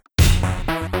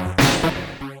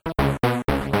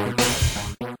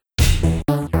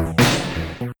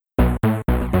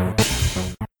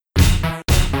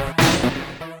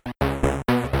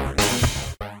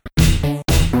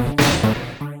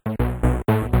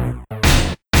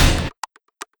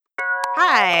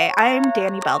Hi, I'm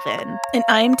Danny Belvin. And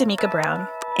I'm D'Amica Brown.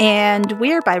 And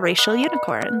we're Biracial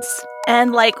Unicorns.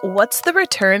 And, what's the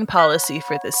return policy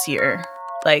for this year?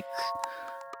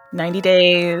 90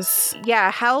 days?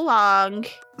 Yeah, how long,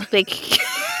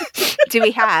 do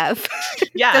we have?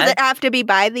 Yeah. Does it have to be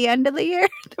by the end of the year?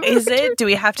 Is it? Do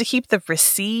we have to keep the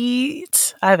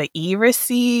receipt? I have an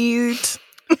e-receipt.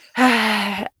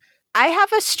 I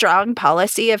have a strong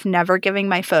policy of never giving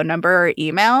my phone number or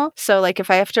email. So,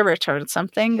 if I have to return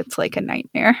something, it's like a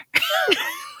nightmare.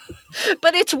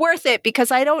 But it's worth it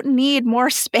because I don't need more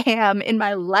spam in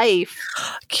my life.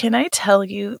 Can I tell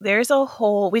you,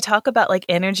 we talk about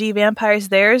energy vampires.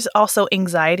 There's also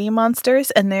anxiety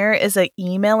monsters, and there is an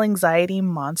email anxiety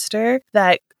monster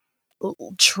that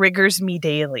triggers me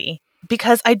daily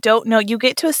because I don't know. You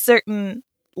get to a certain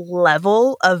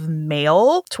level of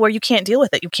mail to where you can't deal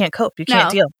with it. You can't cope. You can't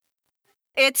deal.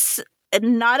 It's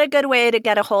not a good way to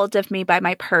get a hold of me by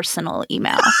my personal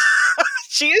email.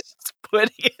 She is just putting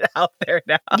it out there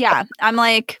now. Yeah. I'm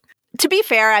to be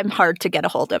fair, I'm hard to get a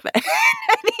hold of it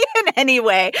in any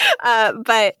way.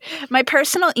 But my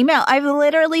personal email, I've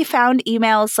literally found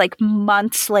emails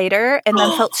months later and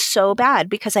then felt so bad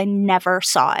because I never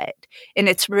saw it. And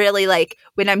it's really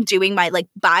when I'm doing my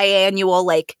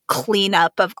biannual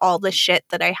cleanup of all the shit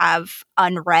that I have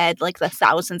unread, the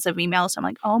thousands of emails.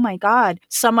 I'm oh my God,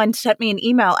 someone sent me an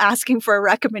email asking for a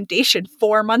recommendation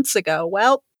 4 months ago.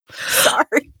 Well,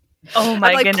 sorry. Oh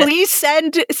my goodness. Please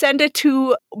send it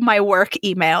to my work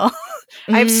email.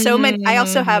 I have so many. I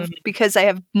also have, because I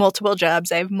have multiple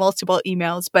jobs, I have multiple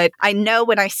emails, but I know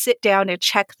when I sit down and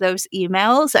check those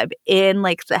emails, I'm in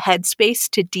the headspace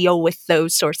to deal with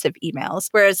those sorts of emails.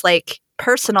 Whereas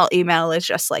personal email is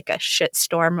just a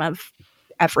shitstorm of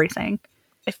everything.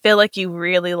 I feel like you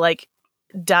really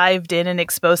dived in and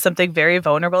exposed something very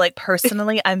vulnerable.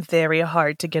 Personally, I'm very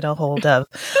hard to get a hold of.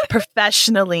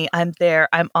 Professionally, I'm there,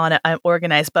 I'm on it, I'm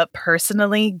organized, but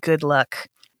personally, good luck.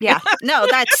 Yeah, no,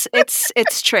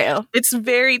 it's true. It's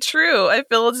very true. I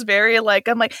feel it's very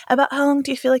about how long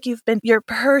do you feel you're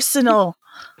personally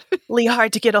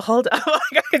hard to get a hold of?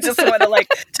 I just want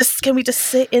to can we just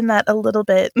sit in that a little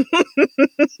bit?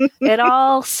 It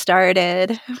all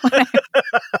started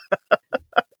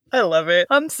I love it.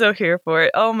 I'm so here for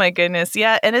it. Oh my goodness.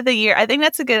 Yeah. End of the year. I think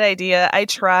that's a good idea. I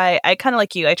kind of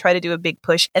like you. I try to do a big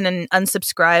push and then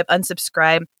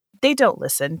unsubscribe. They don't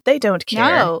listen. They don't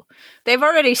care. No. They've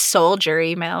already sold your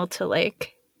email to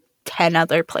 10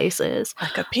 other places.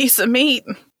 Like a piece of meat.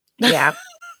 Yeah.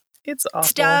 It's awful.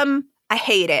 It's dumb. I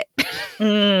hate it.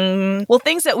 Well,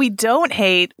 things that we don't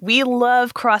hate, we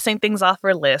love crossing things off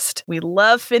our list. We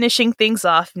love finishing things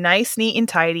off nice, neat, and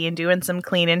tidy and doing some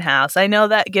clean in house. I know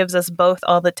that gives us both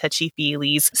all the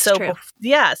touchy-feelies. So,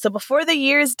 so before the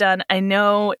year is done, I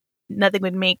know nothing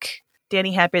would make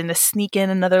Danny happy than to sneak in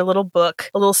another little book,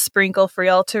 a little sprinkle for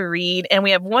y'all to read. And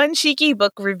we have one cheeky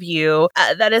book review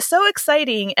that is so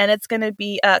exciting, and it's going to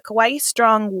be Kawaii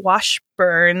Strong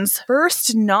Washburn's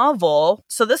first novel.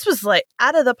 So this was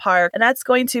out of the park, and that's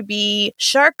going to be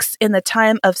Sharks in the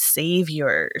Time of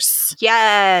Saviors.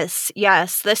 Yes.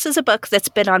 This is a book that's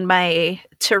been on my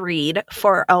to read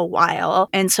for a while,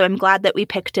 and so I'm glad that we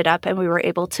picked it up and we were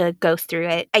able to go through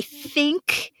it. I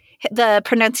think the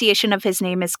pronunciation of his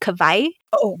name is Kawai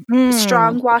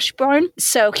Strong Washburn.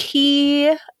 So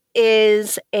he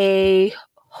is a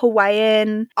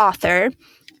Hawaiian author,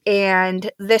 and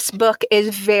this book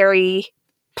is very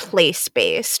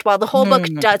place-based. While the whole book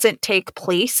doesn't take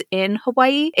place in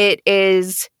Hawaii, it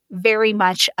is very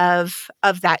much of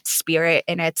that spirit,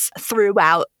 and it's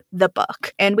throughout the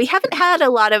book. And we haven't had a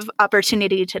lot of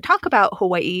opportunity to talk about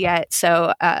Hawaii yet,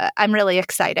 so I'm really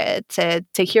excited to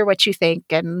hear what you think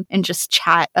and just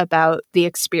chat about the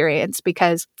experience,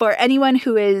 because for anyone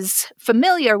who is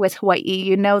familiar with Hawaii,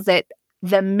 you know that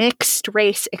the mixed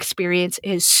race experience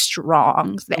is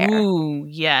strong there. Ooh,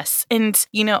 yes. And,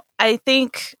 I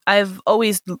think I've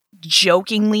always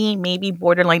jokingly, maybe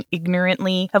borderline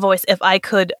ignorantly, if I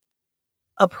could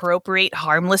appropriate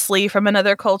harmlessly from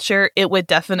another culture, it would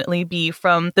definitely be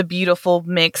from the beautiful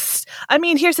mixed. I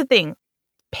mean, here's the thing.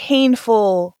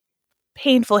 Painful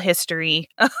history.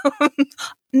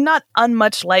 Not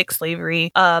unmuch like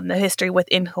slavery, the history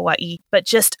within Hawaii, but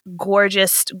just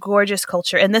gorgeous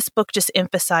culture. And this book just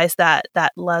emphasized that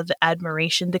love,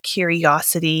 admiration, the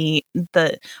curiosity,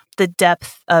 the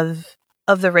depth of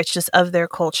the richness of their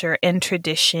culture and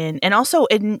tradition. And also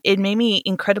it made me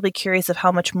incredibly curious of how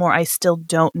much more I still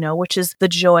don't know, which is the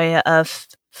joy of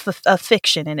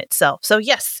fiction in itself. So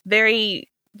yes, very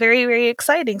very, very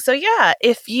exciting. So yeah,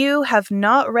 if you have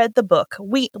not read the book,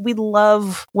 we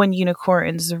love when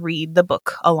unicorns read the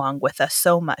book along with us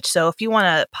so much. So if you want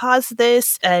to pause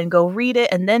this and go read it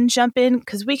and then jump in,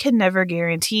 because we can never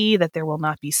guarantee that there will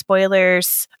not be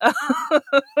spoilers.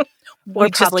 We're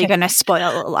probably going to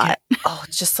spoil a lot. Oh,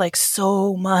 just like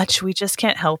so much. We just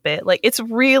can't help it. Like it's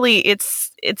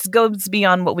goes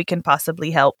beyond what we can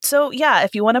possibly help. So yeah,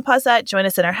 if you want to pause that, join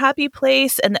us in our happy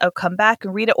place and come back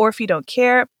and read it. Or if you don't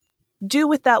care, do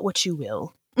with that what you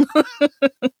will.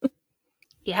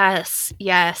 Yes.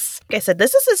 Like I said,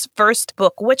 this is his first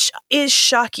book, which is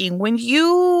shocking. When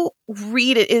you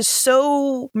read it, it is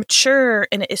so mature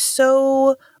and it is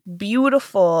so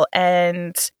beautiful.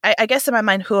 And I guess in my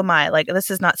mind, who am I? Like, this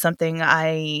is not something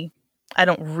I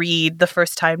don't read the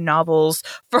first time novels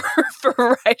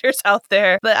for writers out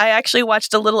there. But I actually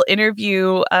watched a little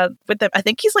interview with them. I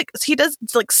think he does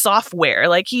like software,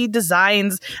 like he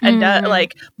designs and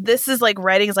like this is like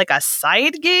writing is like a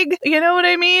side gig. You know what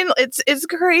I mean? It's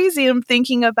crazy. I'm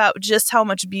thinking about just how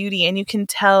much beauty, and you can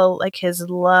tell like his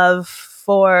love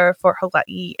for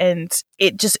Hawaii, and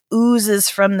it just oozes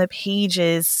from the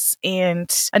pages. And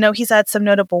I know he's had some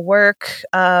notable work.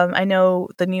 I know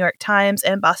the New York Times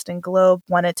and Boston Globe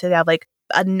wanted to have like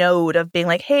a note of being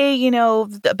like, hey, you know,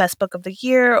 the best book of the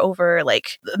year over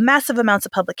like massive amounts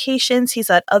of publications. He's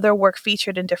had other work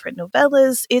featured in different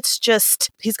novellas. It's just,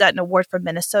 he's got an award from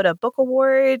Minnesota Book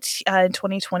Award in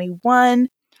 2021.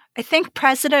 I think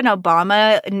President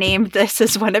Obama named this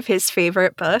as one of his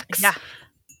favorite books. Yeah.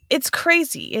 It's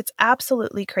crazy. It's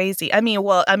absolutely crazy. I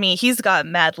mean, he's got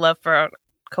mad love for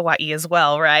Kauai as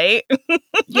well, right?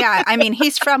 Yeah. I mean,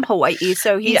 he's from Hawaii,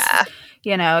 so he's,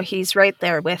 you know, he's right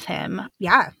there with him.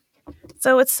 Yeah.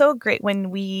 So it's so great when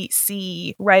we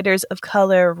see writers of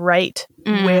color write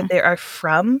where they are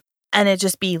from, and it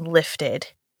just be lifted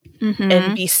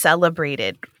and be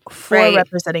celebrated for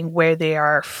representing where they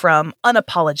are from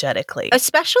unapologetically.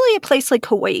 Especially a place like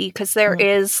Hawaii, because there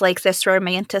is like this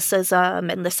romanticism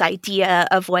and this idea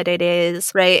of what it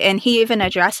is, right? And he even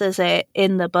addresses it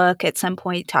in the book at some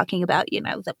point, talking about, you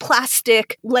know, the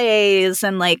plastic leis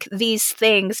and like these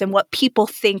things and what people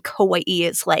think Hawaii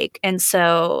is like. And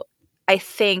so I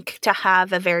think to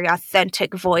have a very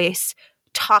authentic voice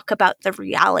talk about the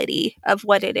reality of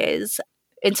what it is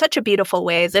in such a beautiful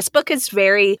way. This book is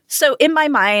so in my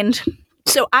mind,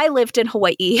 so I lived in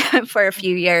Hawaii for a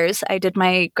few years. I did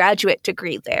my graduate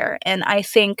degree there. And I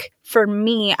think for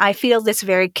me, I feel this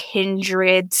very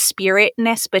kindred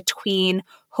spiritness between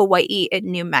Hawaii and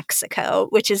New Mexico,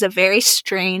 which is a very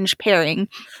strange pairing.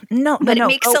 But it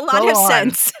makes a lot of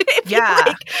sense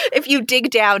if you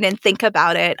dig down and think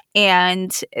about it. And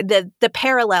the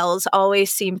parallels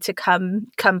always seem to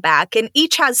come back, and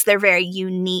each has their very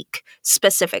unique,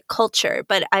 specific culture.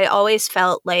 But I always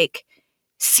felt like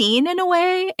seen in a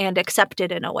way and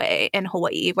accepted in a way in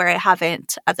Hawaii where I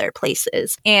haven't other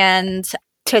places. And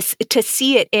to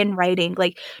see it in writing,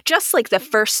 like just like the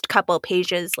first couple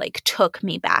pages like took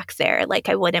me back there like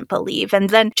I wouldn't believe. And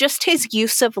then just his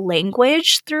use of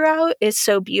language throughout is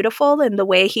so beautiful, and the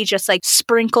way he just like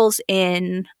sprinkles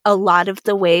in a lot of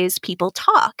the ways people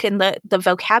talk and the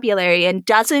vocabulary, and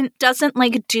doesn't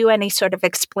like do any sort of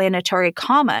explanatory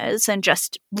commas and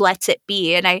just lets it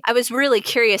be. And I was really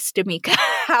curious, Damika,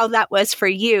 how that was for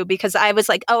you, because I was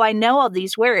like, oh, I know all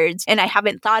these words and I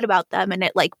haven't thought about them, and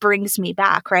it like brings me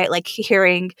back, right? Like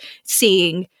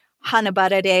seeing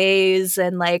Hanabara days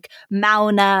and like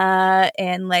Mauna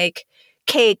and like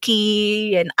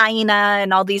keiki and aina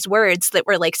and all these words that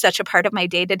were like such a part of my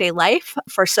day-to-day life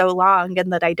for so long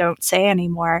and that I don't say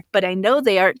anymore. But I know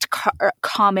they aren't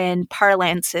common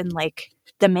parlance in like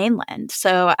the mainland.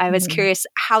 So I was curious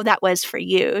how that was for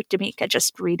you, Damika,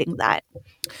 just reading that.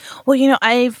 Well, you know,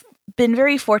 I've been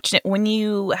very fortunate. When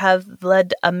you have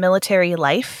led a military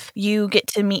life, you get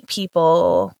to meet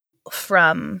people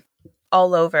from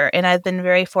all over. And I've been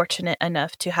very fortunate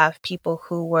enough to have people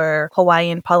who were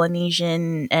Hawaiian,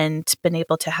 Polynesian, and been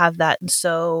able to have that. And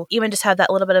so even just have that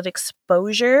little bit of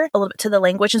exposure, a little bit to the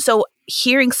language. And so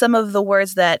hearing some of the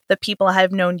words that the people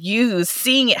I've known use,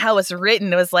 seeing it how it's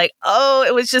written, it was like, oh,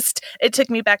 it took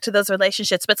me back to those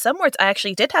relationships. But some words I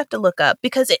actually did have to look up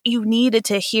because you needed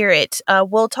to hear it.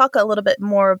 We'll talk a little bit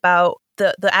more about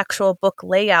the actual book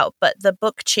layout, but the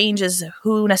book changes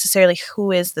who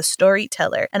is the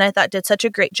storyteller. And I thought did such a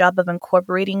great job of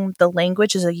incorporating the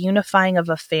language as a unifying of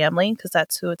a family, because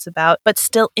that's who it's about, but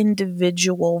still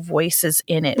individual voices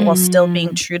in it while still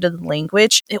being true to the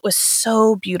language. It was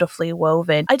so beautifully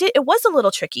woven. It was a little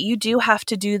tricky. You do have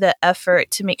to do the effort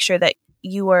to make sure that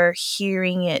you are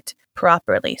hearing it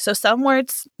properly. So some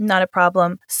words, not a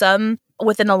problem. Some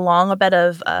within a long bit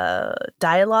of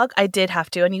dialogue, I did have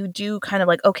to, and you do kind of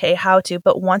like, okay, how to,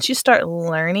 but once you start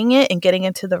learning it and getting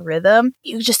into the rhythm,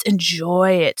 you just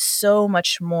enjoy it so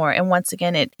much more. And once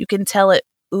again, you can tell it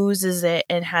oozes it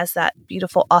and has that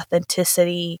beautiful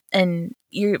authenticity, and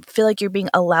you feel like you're being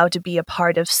allowed to be a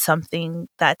part of something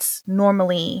that's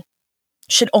normally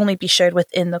should only be shared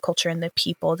within the culture and the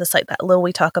people. Just like that little,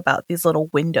 we talk about these little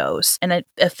windows, and it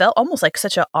felt almost like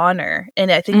such an honor. And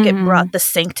I think it brought the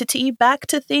sanctity back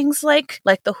to things like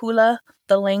the hula,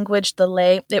 the language, the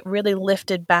lei. It really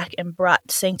lifted back and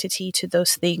brought sanctity to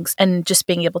those things, and just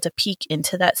being able to peek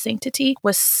into that sanctity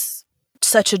was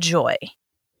such a joy.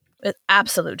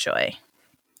 Absolute joy.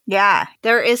 Yeah,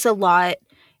 there is a lot,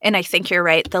 and I think you're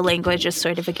right. The language is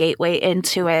sort of a gateway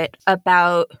into it,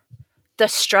 about the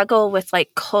struggle with like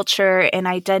culture and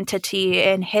identity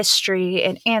and history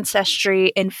and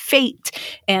ancestry and fate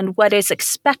and what is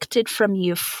expected from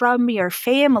you, from your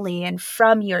family and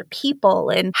from your people,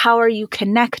 and how are you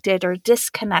connected or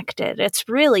disconnected. It's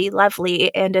really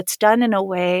lovely, and it's done in a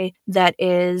way that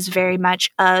is very much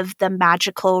of the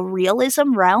magical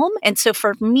realism realm. And so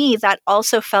for me, that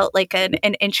also felt like an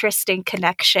interesting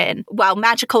connection. While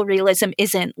magical realism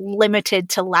isn't limited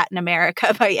to Latin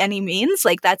America by any means,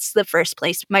 like that's the first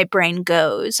place my brain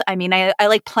goes. I mean, I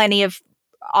like plenty of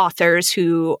authors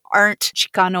who aren't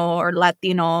Chicano or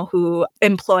Latino who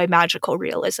employ magical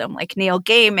realism, like Neil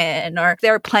Gaiman, or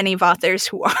there are plenty of authors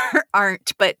who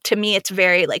aren't. But to me, it's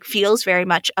very like feels very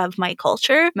much of my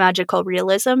culture, magical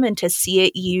realism, and to see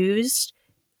it used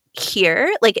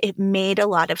here, like it made a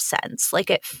lot of sense. Like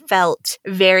it felt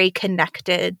very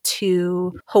connected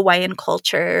to Hawaiian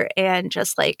culture, and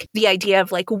just like the idea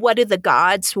of like, what do the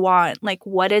gods want? Like,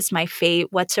 what is my fate?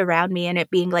 What's around me? And it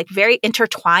being like very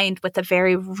intertwined with a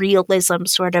very realism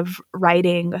sort of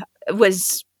writing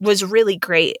was really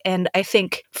great. And I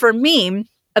think for me,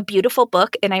 a beautiful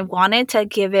book, and I wanted to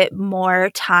give it more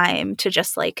time to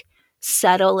just like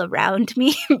settle around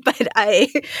me, but I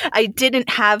didn't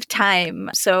have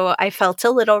time, so I felt a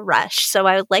little rushed. So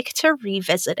I would like to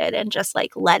revisit it and just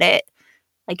like let it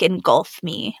like engulf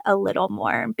me a little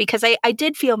more, because I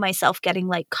did feel myself getting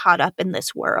like caught up in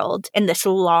this world and this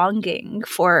longing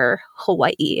for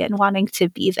Hawaii and wanting to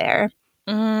be there.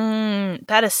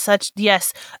 That is such,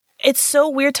 yes. It's so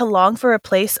weird to long for a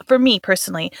place. For me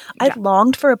personally, I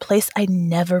longed for a place I'd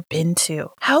never been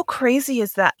to. How crazy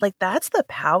is that? Like, that's the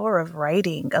power of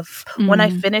writing, of when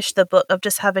I finished the book, of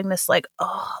just having this like,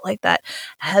 oh, like that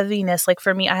heaviness. Like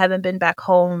for me, I haven't been back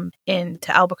home to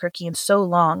Albuquerque in so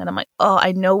long. And I'm like, oh,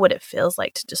 I know what it feels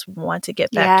like to just want to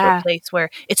get back to a place where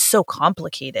it's so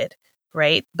complicated.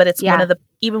 Right. But it's one of the,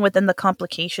 even within the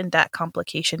complication, that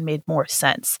complication made more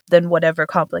sense than whatever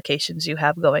complications you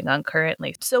have going on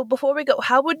currently. So before we go,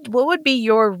 what would be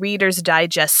your Reader's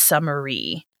Digest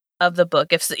summary of the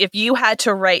book if you had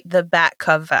to write the back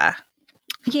cover?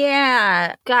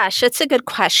 Yeah, gosh, that's a good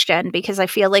question, because I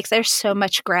feel like there's so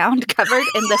much ground covered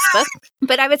in this book.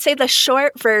 But I would say the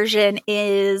short version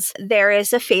is there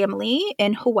is a family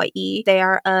in Hawaii. They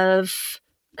are of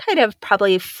kind of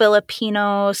probably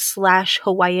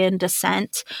Filipino/Hawaiian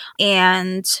descent,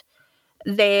 and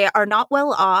they are not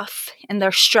well off and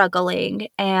they're struggling.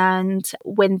 And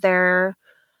when their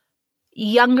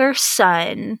younger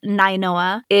son,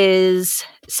 Nainoa,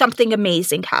 something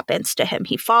amazing happens to him.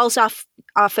 He falls off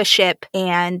a ship,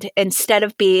 and instead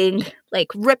of being like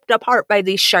ripped apart by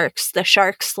these sharks, the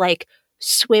sharks like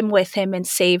swim with him and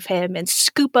save him and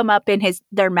scoop him up in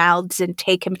their mouths and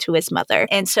take him to his mother.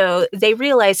 And so they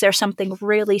realize there's something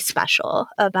really special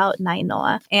about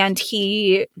Nainoa, and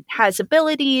he has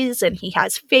abilities and he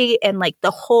has fate, and like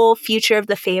the whole future of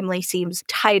the family seems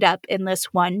tied up in this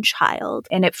one child.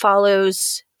 And it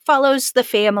follows the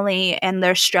family and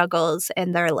their struggles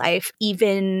and their life,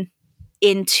 even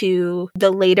into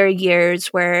the later years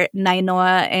where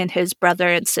Nainoa and his brother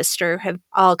and sister have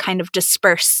all kind of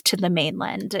dispersed to the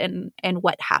mainland, and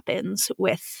what happens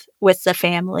with the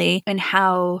family, and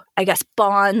how, I guess,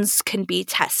 bonds can be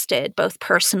tested, both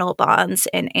personal bonds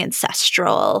and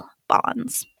ancestral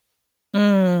bonds.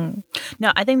 No,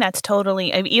 I think that's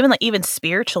totally, even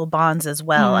spiritual bonds as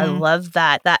well. I love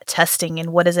that testing,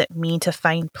 and what does it mean to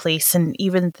find place, and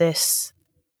even this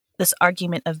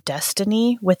argument of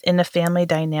destiny within a family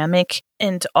dynamic,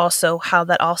 and also how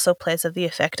that also plays of the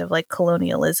effect of like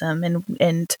colonialism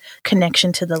and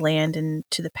connection to the land and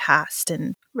to the past,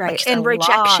 and right, and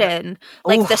rejection,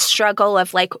 like the struggle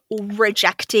of like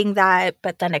rejecting that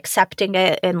but then accepting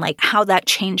it, and like how that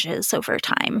changes over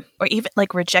time, or even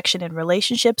like rejection in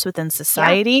relationships within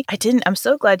society. I'm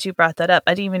so glad you brought that up.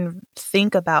 I didn't even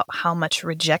think about how much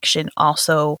rejection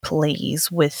also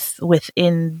plays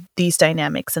within these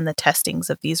dynamics and the testings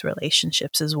of these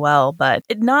relationships as well. But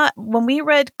when we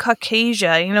read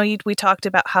Caucasia, we talked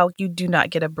about how you do not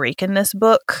get a break in this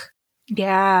book.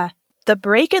 Yeah. The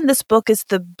break in this book is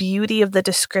the beauty of the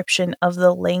description of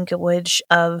the language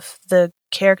of the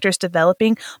characters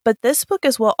developing. But this book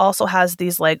as well also has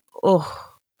these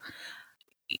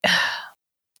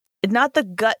not the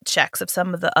gut checks of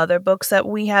some of the other books that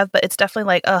we have, but it's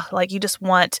definitely like you just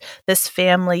want this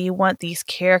family, you want these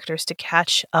characters to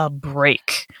catch a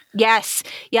break. Yes.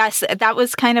 That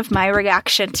was kind of my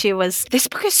reaction too, was this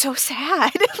book is so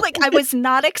sad. Like I was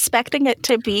not expecting it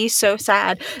to be so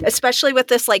sad, especially with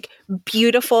this like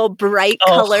beautiful, bright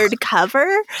colored cover.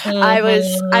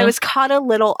 Mm-hmm. I was caught a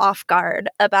little off guard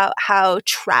about how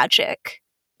tragic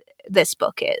this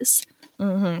book is.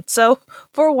 Mm-hmm. So,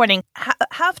 forewarning,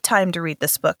 have time to read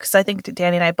this book, because I think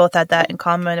Danny and I both had that in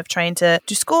common of trying to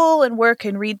do school and work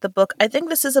and read the book. I think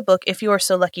this is a book, if you are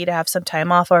so lucky to have some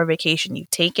time off or vacation, you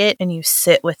take it and you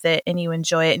sit with it and you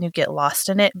enjoy it and you get lost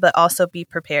in it, but also be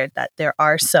prepared that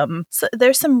there's some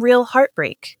real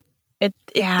heartbreak.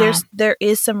 There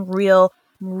is some real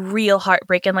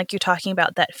heartbreak, and like you're talking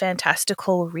about that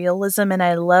fantastical realism, and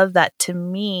I love that. To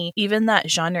me, even that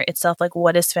genre itself, like,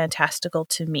 what is fantastical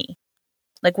to me?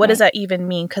 Like, what does that even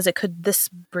mean? Because this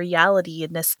reality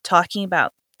and this talking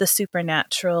about the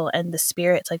supernatural and the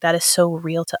spirits, like, that is so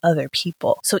real to other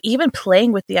people. So even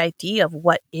playing with the idea of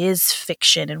what is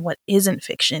fiction and what isn't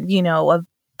fiction,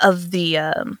 of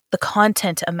the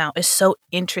content amount is so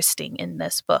interesting in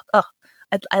this book.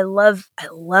 I love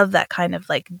that kind of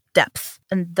like depth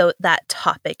and that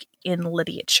topic in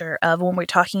literature of when we're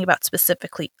talking about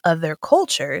specifically other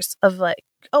cultures of like,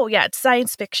 oh yeah, it's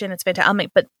science fiction, it's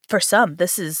fantastic. But for some,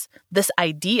 this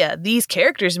idea, these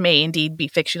characters may indeed be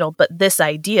fictional, but this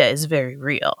idea is very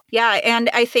real. Yeah, and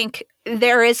I think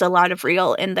there is a lot of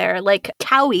real in there. Like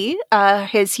Cowie,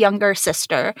 his younger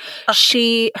sister,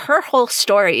 her whole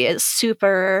story is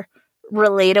super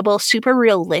relatable, super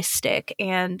realistic,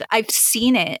 and I've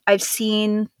seen it. I've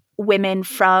seen women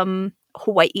from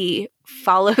Hawaii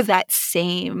follow that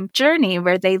same journey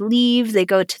where they leave, they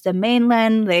go to the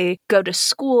mainland, they go to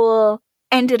school,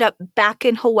 ended up back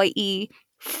in Hawaii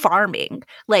farming,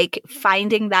 like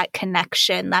finding that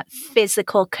connection, that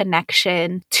physical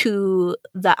connection to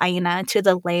the Aina, to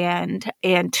the land,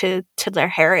 and to their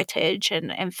heritage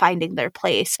and finding their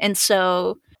place. And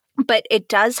so, but it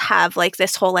does have like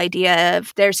this whole idea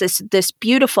of there's this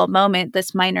beautiful moment,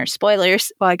 this minor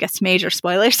spoilers, well, I guess major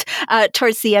spoilers,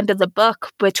 towards the end of the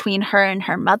book between her and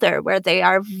her mother, where they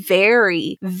are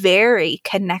very, very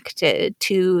connected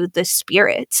to the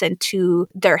spirits and to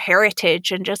their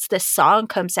heritage. And just this song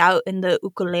comes out in the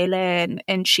ukulele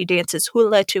and she dances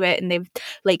hula to it. And they've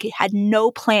like had no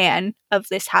plan of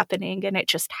this happening, and it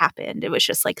just happened. It was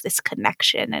just like this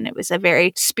connection, and it was a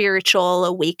very spiritual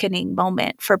awakening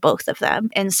moment for both of them.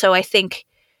 And so I think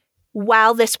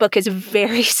while this book is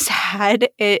very sad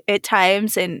at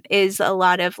times and is a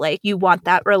lot of like, you want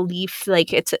that relief,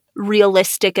 like it's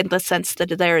realistic in the sense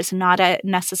that there is not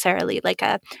necessarily like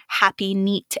a happy,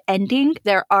 neat ending.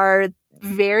 There are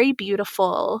very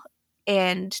beautiful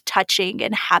and touching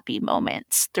and happy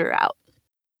moments throughout.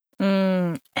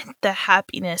 And the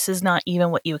happiness is not even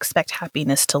what you expect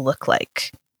happiness to look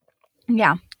like.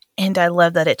 Yeah. And I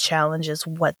love that it challenges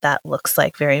what that looks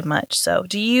like very much. So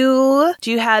do you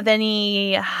have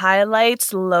any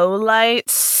highlights,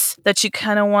 lowlights that you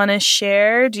kind of want to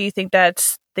share? Do you think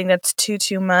that's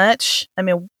too much? I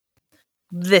mean,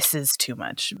 this is too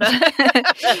much.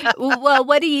 Well,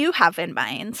 what do you have in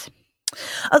mind?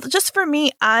 Just for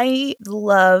me, I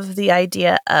love the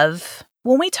idea of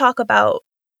when we talk about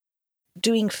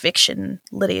doing fiction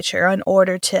literature in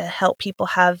order to help people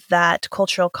have that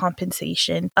cultural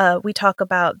compensation. We talk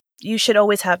about you should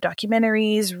always have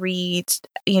documentaries, read,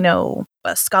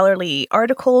 scholarly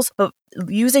articles, but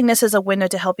using this as a window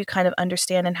to help you kind of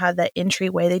understand and have that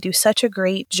entryway. They do such a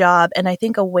great job. And I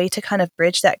think a way to kind of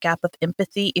bridge that gap of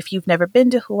empathy, if you've never been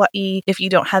to Hawaii, if you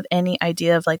don't have any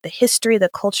idea of like the history, the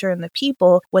culture, and the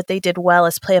people, what they did well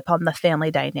is play upon the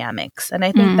family dynamics. And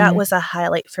I think that was a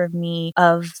highlight for me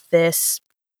of this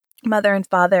mother and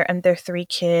father and their 3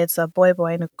 kids, a boy,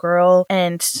 and a girl,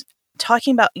 and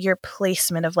talking about your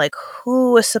placement of like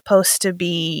who is supposed to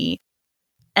be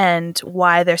and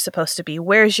why they're supposed to be.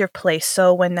 Where's your place?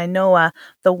 So when Nainoa,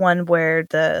 the one where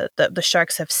the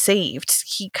sharks have saved,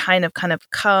 he kind of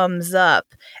comes up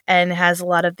and has a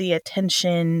lot of the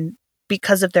attention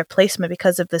because of their placement,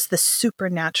 because of this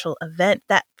supernatural event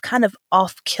that kind of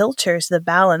off-kilters the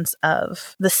balance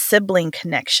of the sibling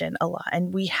connection a lot.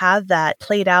 And we have that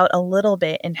played out a little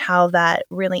bit in how that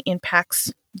really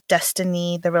impacts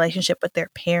destiny, the relationship with their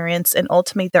parents, and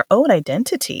ultimately their own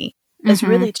identity is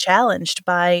really challenged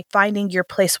by finding your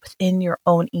place within your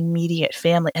own immediate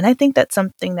family. And I think that's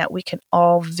something that we can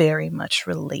all very much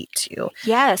relate to.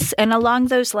 Yes. And along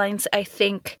those lines, I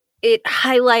think it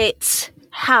highlights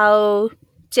how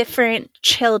different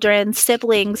children,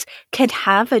 siblings, can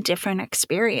have a different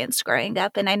experience growing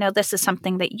up. And I know this is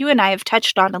something that you and I have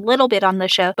touched on a little bit on the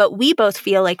show, but we both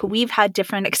feel like we've had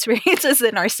different experiences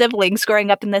than our siblings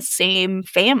growing up in the same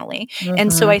family.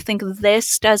 And so I think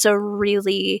this does a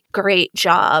really great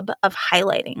job of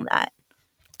highlighting that.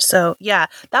 So, yeah,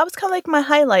 that was kind of like my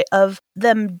highlight of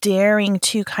them daring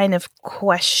to kind of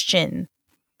question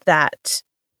that,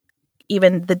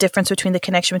 even the difference between the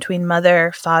connection between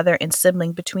mother, father, and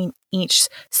sibling between each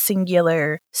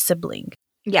singular sibling.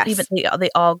 Yes. Even they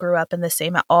all grew up in the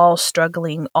same, all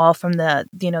struggling, all from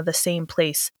the same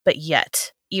place. But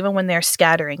yet, even when they're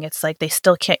scattering, it's like they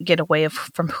still can't get away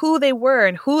from who they were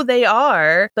and who they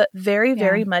are, but very,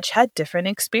 very much had different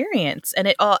experience.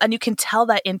 And you can tell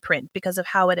that imprint because of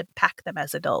how it impacted them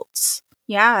as adults.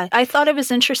 Yeah, I thought it was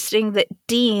interesting that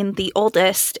Dean, the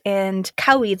oldest, and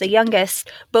Cowie, the youngest,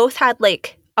 both had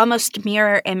like almost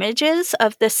mirror images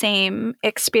of the same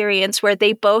experience, where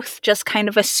they both just kind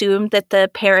of assumed that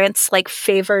the parents like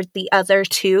favored the other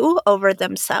two over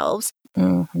themselves.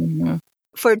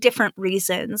 For different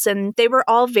reasons. And they were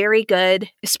all very good,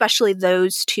 especially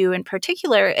those two in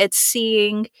particular, at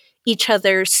seeing each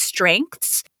other's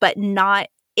strengths, but not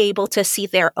able to see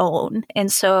their own. And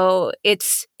so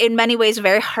it's in many ways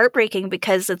very heartbreaking,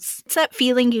 because it's that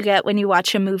feeling you get when you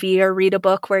watch a movie or read a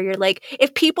book where you're like,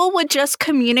 if people would just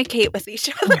communicate with each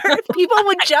other, if people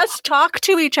would just talk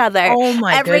to each other,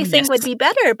 everything would be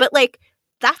better. But like,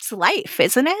 that's life,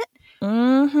 isn't it?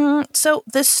 So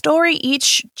the story,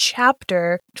 each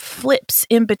chapter flips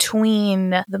in between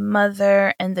the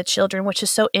mother and the children, which is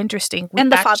so interesting. And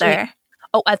the father.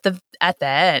 Oh, at the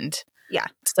end. Yeah.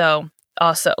 So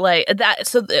also like that.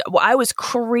 So I was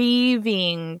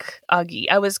craving Augie.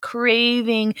 I was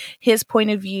craving his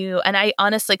point of view. And I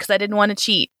honestly, because I didn't want to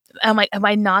cheat, I'm like, am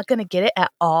I not going to get it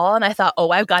at all? And I thought,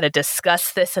 I've got to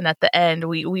discuss this. And at the end,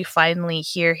 we finally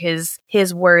hear his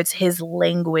words, his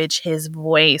language, his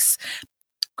voice.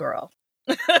 Girl.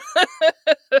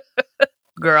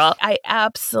 Girl, I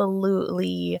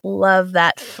absolutely love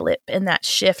that flip and that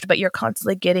shift, but you're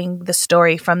constantly getting the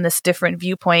story from this different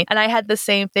viewpoint. And I had the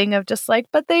same thing of just like,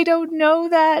 but they don't know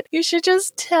that. You should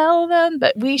just tell them.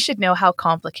 But we should know how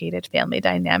complicated family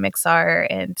dynamics are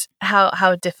and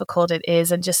how difficult it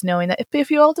is. And just knowing that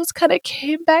if you all just kind of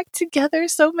came back together,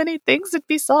 so many things would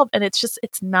be solved. And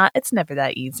it's never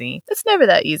that easy. It's never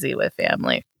that easy with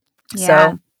family.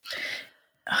 Yeah.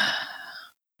 So.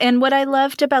 And what I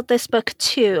loved about this book,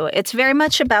 too, it's very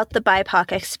much about the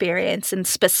BIPOC experience and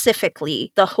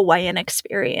specifically the Hawaiian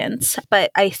experience. But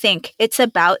I think it's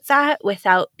about that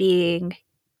without being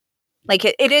like,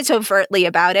 it is overtly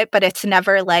about it, but it's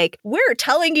never like, we're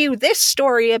telling you this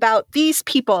story about these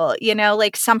people. You know,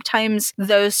 like sometimes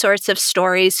those sorts of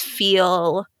stories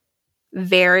feel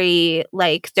very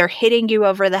like they're hitting you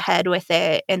over the head with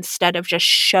it instead of just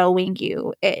showing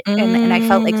you it. And I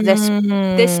felt like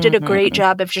this did a great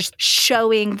job of just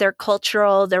showing their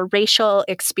cultural, their racial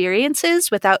experiences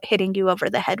without hitting you over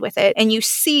the head with it. And you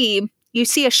see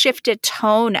a shifted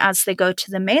tone as they go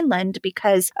to the mainland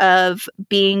because of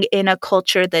being in a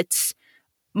culture that's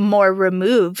more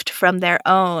removed from their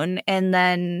own, and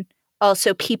then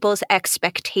also people's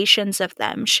expectations of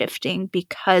them shifting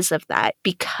because of that,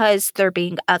 because they're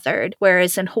being othered.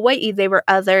 Whereas in Hawaii, they were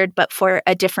othered, but for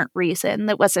a different reason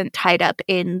that wasn't tied up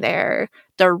in their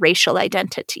racial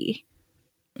identity.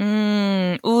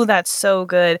 Ooh, that's so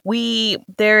good.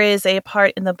 There is a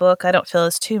part in the book, I don't feel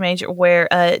is too major, where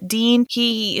Dean,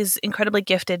 he is incredibly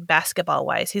gifted basketball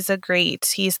wise. He's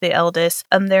the eldest.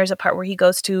 There's a part where he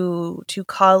goes to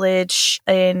college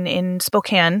in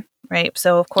Spokane, right?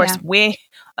 So of course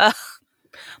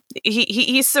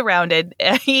he's surrounded.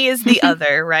 He is the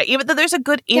other, right? Even though there's a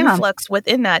good influx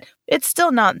within that, it's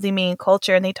still not the main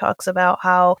culture. And he talks about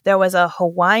how there was a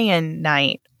Hawaiian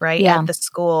night, right, at the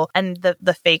school, and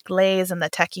the fake leis and the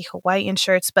tacky Hawaiian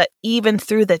shirts. But even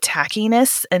through the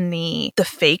tackiness and the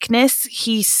fakeness,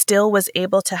 he still was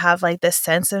able to have like this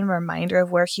sense and reminder of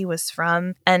where he was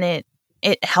from. And it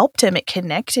helped him. It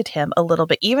connected him a little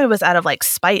bit. Even it was out of like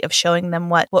spite of showing them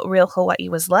what real Hawaii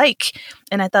was like.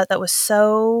 And I thought that was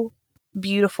so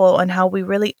beautiful, and how we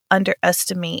really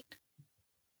underestimate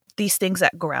these things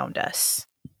that ground us.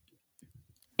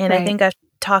 And I think I've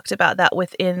talked about that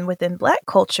within Black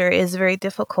culture is very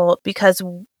difficult because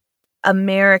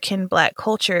American Black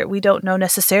culture, we don't know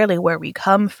necessarily where we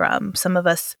come from. Some of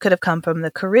us could have come from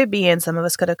the Caribbean. Some of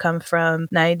us could have come from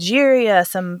Nigeria.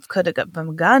 Some could have come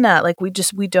from Ghana. Like we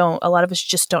don't, a lot of us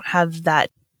just don't have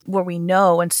that where we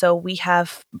know. And so we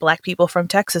have Black people from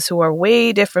Texas who are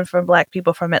way different from Black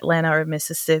people from Atlanta or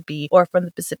Mississippi or from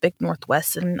the Pacific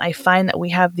Northwest. And I find that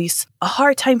we have a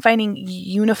hard time finding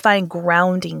unifying,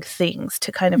 grounding things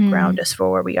to kind of ground us for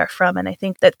where we are from. And I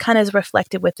think that kind of is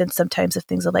reflected within sometimes of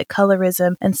things of like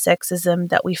colorism and sexism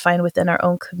that we find within our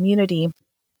own community.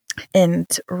 And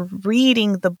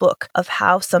reading the book of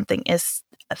how something is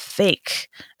a fake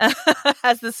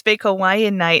as this fake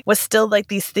Hawaiian night was still like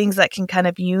these things that can kind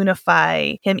of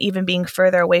unify him even being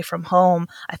further away from home.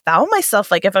 I found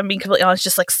myself, like, if I'm being completely honest,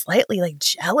 just like slightly like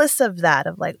jealous of that,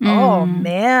 of like, oh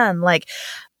man, like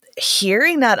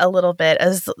hearing that a little bit,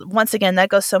 as once again, that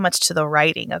goes so much to the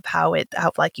writing of how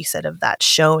like you said, of that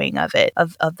showing of it,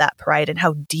 of that pride and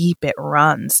how deep it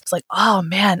runs. It's like, oh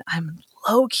man, I'm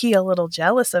low-key a little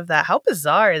jealous of that. How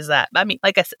bizarre is that? I mean,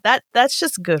 like I said, that's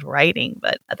just good writing,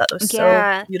 but I thought it was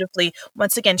so beautifully,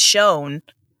 once again, shown,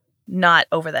 not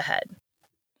over the head.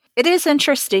 It is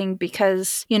interesting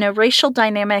because, you know, racial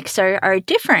dynamics are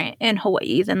different in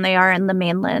Hawaii than they are in the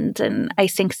mainland. And I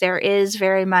think there is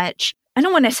very much, I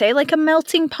don't want to say like a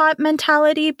melting pot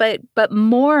mentality, but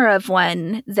more of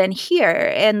one than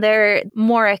here. And there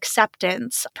more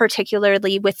acceptance,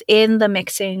 particularly within the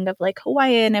mixing of like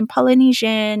Hawaiian and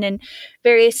Polynesian and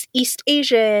various East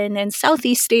Asian and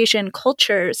Southeast Asian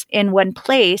cultures in one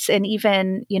place. And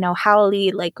even, you know,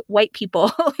 haole, like white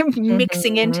people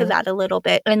mixing into that a little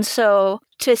bit. And so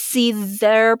to see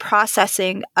their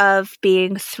processing of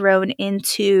being thrown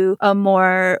into a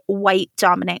more white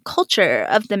dominant culture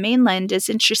of the mainland is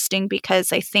interesting,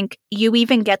 because I think you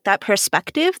even get that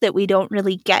perspective that we don't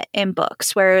really get in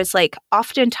books. Whereas like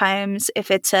oftentimes if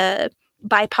it's a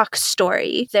BIPOC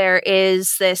story, there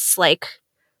is this like,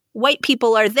 white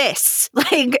people are this,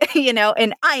 like, you know,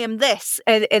 and I am this.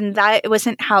 And that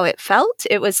wasn't how it felt.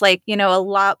 It was like, you know, a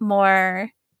lot more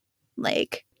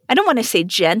like, I don't want to say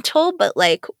gentle, but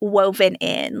like woven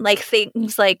in, like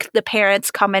things like the parents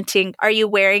commenting, are you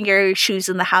wearing your shoes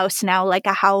in the house now like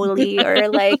a haole? Or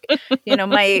like, you know,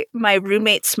 my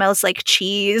roommate smells like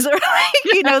cheese, or like,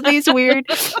 you know,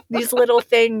 these little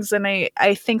things. And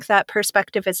I think that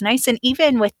perspective is nice. And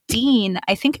even with Dean,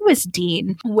 I think it was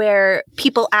Dean, where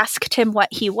people asked him what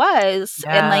he was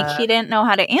and like he didn't know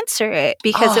how to answer it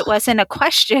because it wasn't a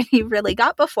question he really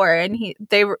got before. And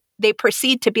they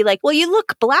proceed to be like, well, you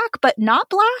look black, but not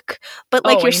black, but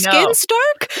like your skin's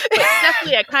dark. But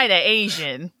definitely a kind of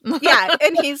Asian. Yeah.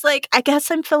 And he's like, I guess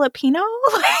I'm Filipino.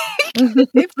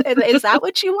 Is that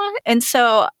what you want? And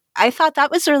so I thought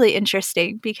that was really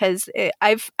interesting because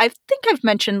I think I've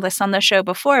mentioned this on the show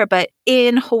before, but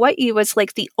in Hawaii was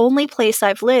like the only place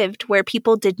I've lived where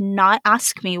people did not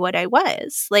ask me what I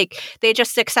was. Like they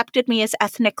just accepted me as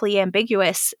ethnically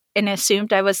ambiguous and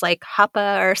assumed I was like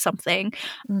Hapa or something.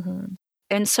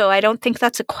 And so I don't think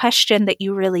that's a question that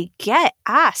you really get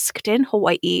asked in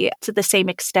Hawaii to the same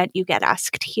extent you get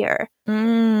asked here.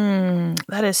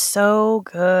 That is so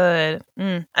good.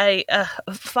 I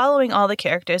following all the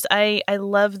characters, I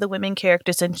love the women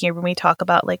characters in here when we talk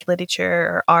about like literature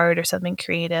or art or something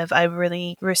creative. I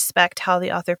really respect how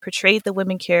the author portrayed the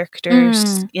women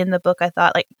characters in the book. I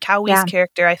thought like Kaui's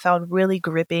character I found really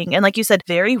gripping and like you said,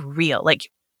 very real.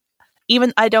 Like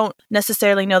even I don't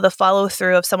necessarily know the follow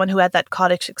through of someone who had that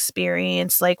cottage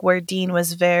experience, like where Dean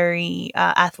was very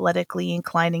athletically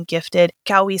inclined and gifted.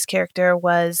 Kaui's character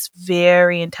was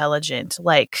very intelligent,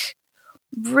 like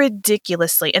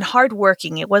ridiculously and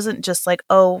hardworking. It wasn't just like,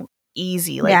 oh,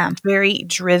 easy, like very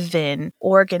driven,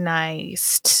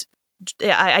 organized.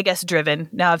 I guess driven.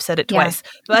 Now I've said it twice,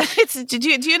 but it's do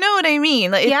you know what I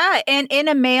mean? Like, and in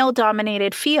a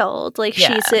male-dominated field, like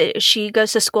she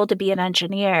goes to school to be an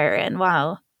engineer, and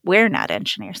wow, we're not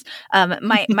engineers.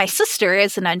 My sister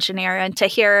is an engineer, and to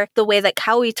hear the way that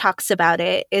Kaui talks about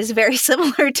it is very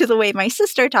similar to the way my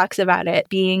sister talks about it,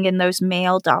 being in those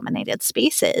male-dominated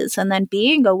spaces, and then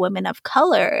being a woman of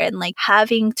color, and like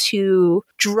having to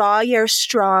draw your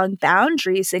strong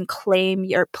boundaries and claim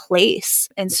your place.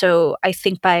 And so I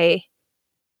think by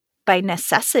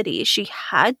necessity, she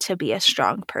had to be a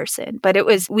strong person. But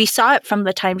we saw it from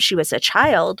the time she was a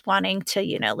child, wanting to,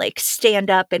 you know, like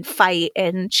stand up and fight.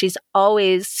 And she's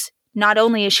always, not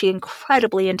only is she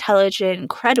incredibly intelligent,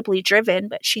 incredibly driven,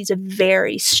 but she's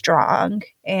very strong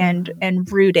and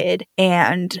rooted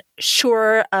and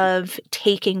sure of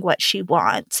taking what she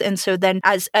wants. And so then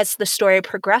as the story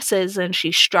progresses and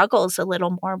she struggles a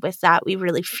little more with that, we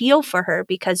really feel for her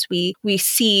because we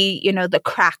see, you know, the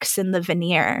cracks in the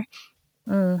veneer.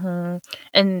 Mm-hmm.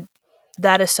 And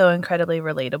that is so incredibly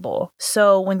relatable.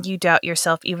 So when you doubt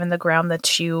yourself, even the ground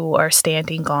that you are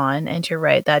standing on, and you're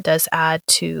right, that does add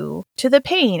to the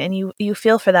pain, and you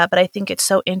feel for that. But I think it's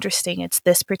so interesting. It's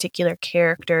this particular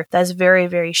character that's very,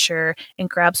 very sure and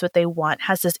grabs what they want,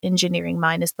 has this engineering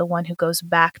mind, is the one who goes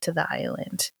back to the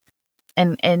island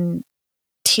and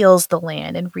tills the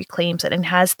land and reclaims it and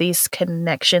has these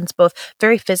connections, both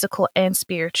very physical and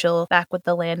spiritual, back with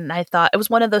the land. And I thought it was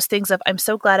one of those things of, I'm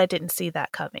so glad I didn't see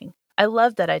that coming. I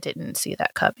love that I didn't see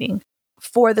that coming.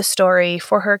 For the story,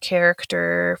 for her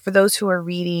character, for those who are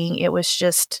reading, it was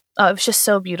just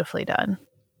so beautifully done.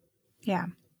 Yeah.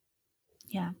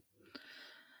 Yeah.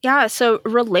 Yeah, so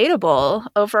relatable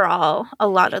overall, a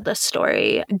lot of the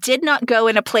story. Did not go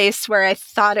in a place where I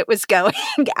thought it was going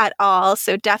at all,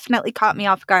 so definitely caught me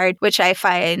off guard, which I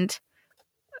find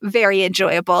very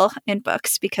enjoyable in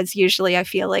books, because usually I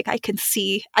feel like I can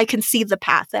see the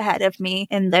path ahead of me,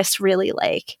 and this really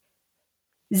like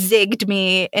zigged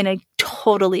me in a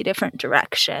totally different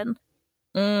direction.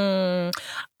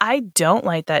 I don't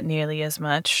like that nearly as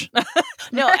much.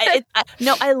 No,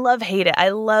 I love hate it. I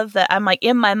love that. I'm like,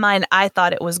 in my mind, I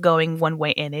thought it was going one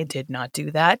way, and it did not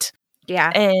do that.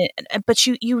 Yeah. But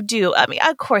you do. I mean,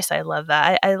 of course, I love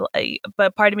that.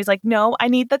 But part of me is like, no, I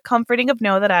need the comforting of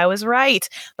know that I was right.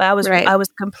 But I was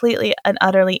completely and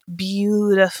utterly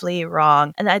beautifully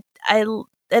wrong, and that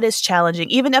is challenging,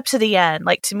 even up to the end.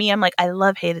 Like, to me, I'm like, I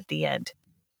love hate at the end.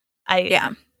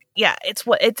 Yeah,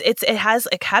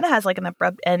 it kind of has like an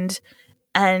abrupt end,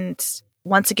 and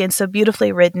once again, so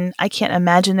beautifully written. I can't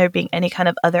imagine there being any kind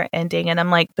of other ending. And I'm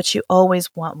like, but you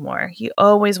always want more. You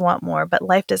always want more. But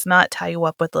life does not tie you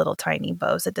up with little tiny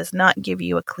bows. It does not give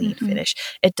you a clean finish.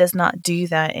 It does not do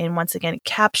that. And once again,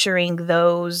 capturing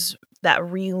that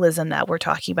realism that we're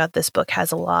talking about, this book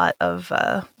has a lot of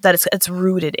that it's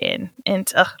rooted in.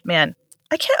 And man,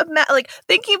 I can't imagine, like,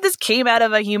 thinking if this came out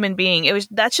of a human being.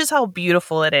 That's just how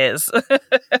beautiful it is.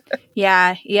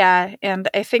 Yeah. And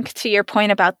I think, to your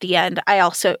point about the end, I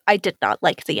did not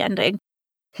like the ending.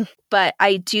 But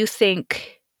I do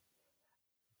think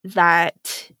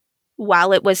that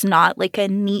while it was not like a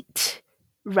neat,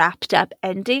 wrapped up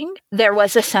ending, there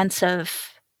was a sense of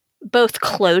both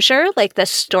closure, like the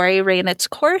story ran its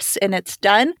course and it's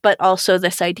done, but also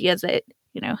this idea that,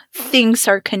 things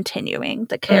are continuing,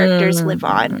 the characters live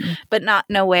on, but not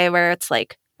in a way where it's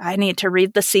like, I need to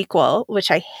read the sequel, which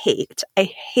I hate. I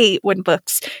hate when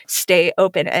books stay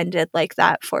open-ended like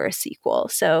that for a sequel.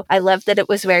 So I love that it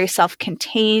was very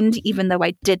self-contained, even though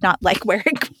I did not like where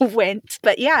it went.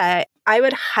 But yeah, I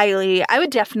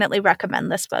would definitely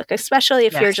recommend this book, especially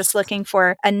if you're just looking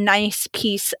for a nice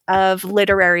piece of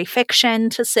literary fiction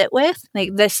to sit with.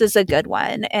 Like, this is a good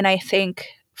one. And I think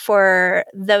for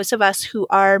those of us who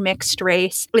are mixed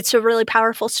race, it's a really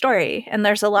powerful story, and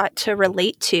there's a lot to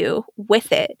relate to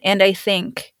with it. And I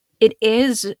think it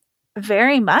is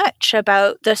very much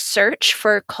about the search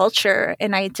for culture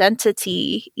and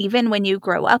identity, even when you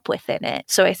grow up within it.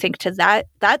 So I think, to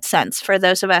that sense, for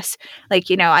those of us, like,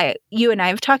 you and I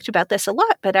have talked about this a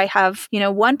lot, but I have,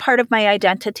 one part of my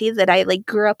identity that I like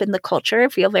grew up in the culture,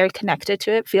 feel very connected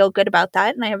to it, feel good about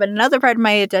that. And I have another part of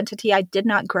my identity I did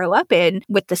not grow up in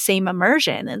with the same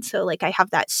immersion. And so, like, I have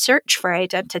that search for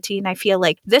identity, and I feel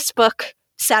like this book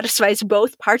satisfies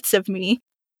both parts of me.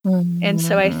 And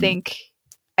so I think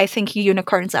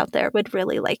unicorns out there would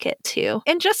really like it too.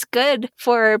 And just good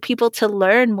for people to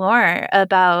learn more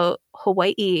about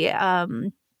Hawaii,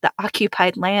 the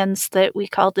occupied lands that we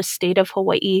call the state of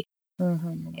Hawaii,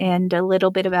 and a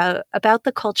little bit about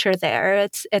the culture there.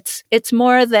 It's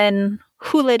more than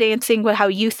hula dancing, how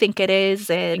you think it is,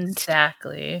 and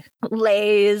exactly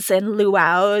leis and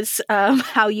luau's,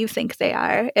 how you think they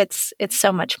are. It's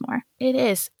so much more. It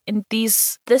is. And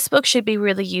this book should be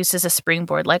really used as a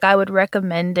springboard. Like, I would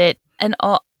recommend it, and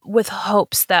all with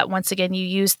hopes that, once again, you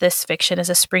use this fiction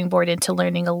as a springboard into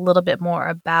learning a little bit more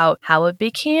about how it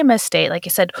became a state. Like I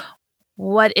said,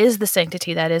 what is the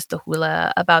sanctity that is the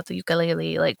hula, about the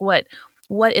ukulele? Like, what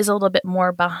is a little bit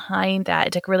more behind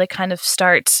that to really kind of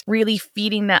start really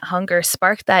feeding that hunger,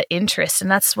 spark that interest. And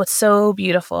that's what's so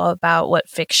beautiful about what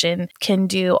fiction can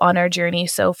do on our journey.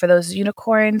 So for those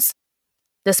unicorns,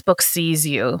 this book sees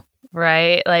you,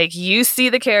 right? Like, you see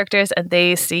the characters and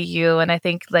they see you. And I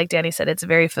think, like Danny said, it's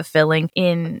very fulfilling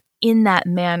in that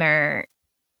manner,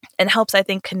 and helps, I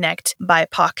think, connect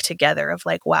BIPOC together of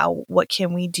like, wow, what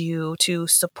can we do to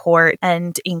support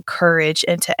and encourage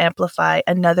and to amplify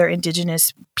another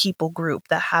Indigenous people group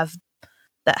that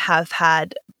have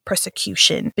had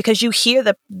persecution? Because you hear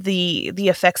the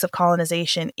effects of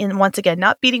colonization in, once again,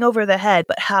 not beating over the head,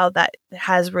 but how that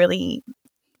has really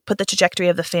put the trajectory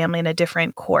of the family in a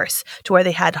different course to where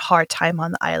they had a hard time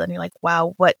on the island. You're like,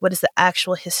 wow, what is the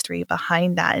actual history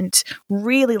behind that? And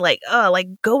really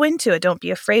go into it. Don't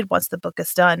be afraid once the book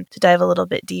is done to dive a little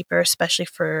bit deeper, especially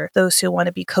for those who want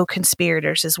to be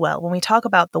co-conspirators as well. When we talk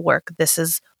about the work, this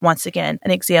is once again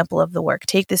an example of the work.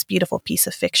 Take this beautiful piece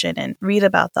of fiction and read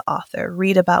about the author,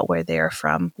 read about where they're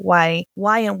from, why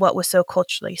and what was so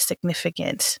culturally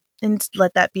significant, and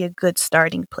let that be a good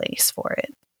starting place for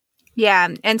it. Yeah,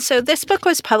 and so this book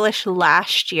was published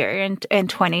last year in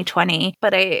 2020,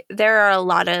 but there are a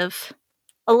lot of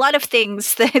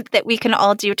things that we can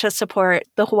all do to support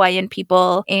the Hawaiian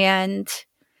people, and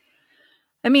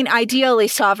I mean, ideally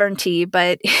sovereignty,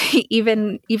 but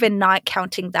even not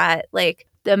counting that, like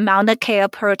the Mauna Kea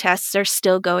protests are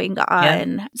still going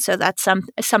on. Yeah. So that's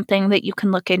something that you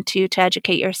can look into to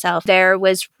educate yourself. There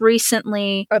was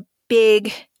recently a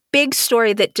big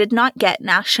story that did not get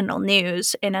national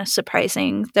news in a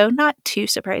surprising, though not too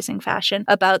surprising fashion,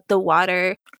 about the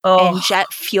water and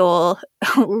jet fuel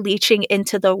leaching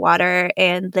into the water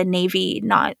and the Navy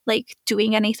not like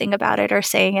doing anything about it or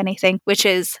saying anything, which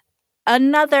is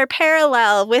another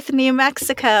parallel with New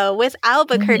Mexico, with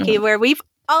Albuquerque, where we've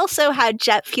also had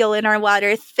jet fuel in our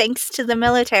water thanks to the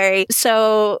military.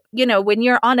 So, when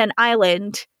you're on an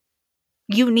island,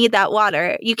 you need that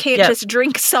water. You can't just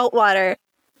drink salt water.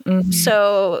 Mm-hmm.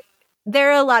 So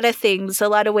there are a lot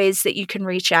of ways that you can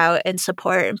reach out and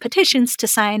support, and petitions to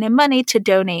sign and money to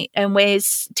donate, and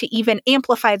ways to even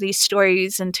amplify these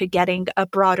stories into getting a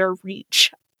broader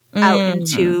reach out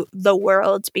into the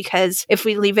world. Because if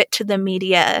we leave it to the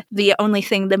media, the only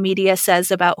thing the media says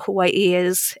about Hawaii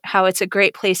is how it's a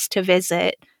great place to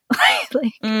visit.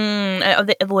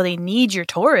 Well, they need your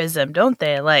tourism, don't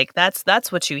they? Like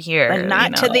that's what you hear. But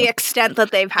not to the extent that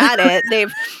they've had it.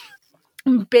 They've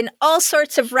been all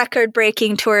sorts of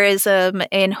record-breaking tourism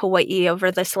in Hawaii over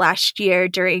this last year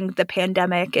during the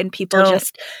pandemic, and people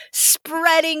just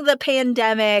spreading the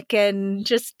pandemic, and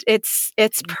just it's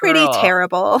pretty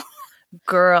terrible.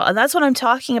 Girl, and that's what I'm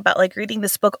talking about, like reading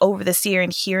this book over this year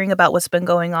and hearing about what's been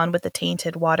going on with the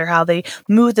tainted water, how they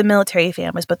move the military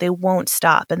families, but they won't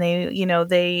stop, and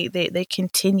they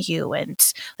continue, and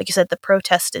like you said, the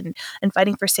protest and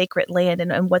fighting for sacred land,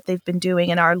 and what they've been doing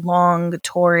in our long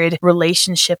torrid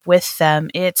relationship with them.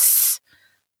 It's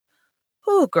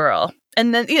girl.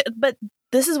 And then but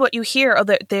this is what you hear.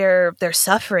 They're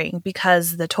suffering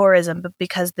because the tourism, but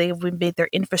because they've made their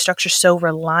infrastructure so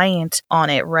reliant on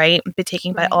it, right? But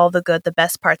taking by all the good, the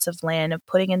best parts of land, of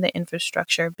putting in the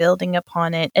infrastructure, building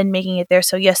upon it, and making it there.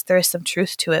 So yes, there is some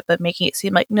truth to it, but making it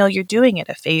seem like, no, you're doing it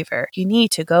a favor. You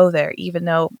need to go there, even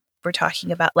though we're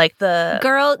talking about like the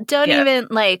girl. Don't even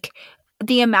like.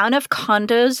 The amount of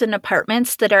condos and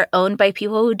apartments that are owned by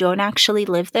people who don't actually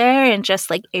live there and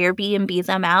just like Airbnb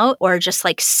them out, or just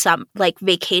like some like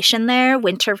vacation there,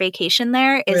 winter vacation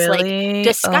there, is like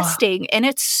disgusting. And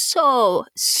it's so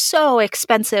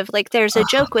expensive. Like there's a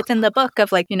joke within the book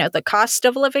of like, the cost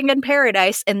of living in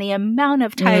paradise, and the amount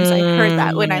of times I heard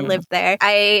that when I lived there.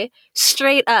 I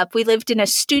straight up, we lived in a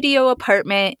studio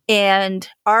apartment, and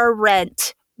our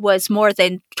rent was more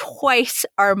than twice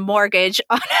our mortgage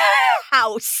on a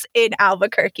house in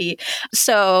Albuquerque.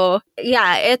 So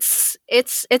yeah, it's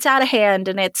out of hand,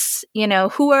 and it's,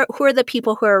 who are the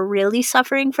people who are really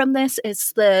suffering from this?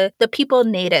 It's the people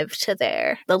native to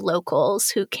there, the locals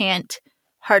who can't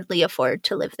hardly afford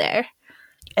to live there.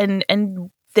 And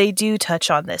they do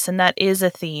touch on this, and that is a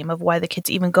theme of why the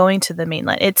kids even going to the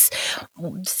mainland. It's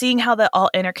seeing how that all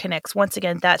interconnects. Once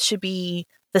again, that should be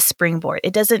the springboard.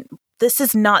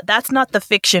 That's not the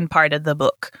fiction part of the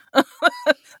book.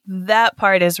 That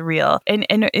part is real, and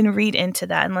read into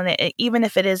that, and even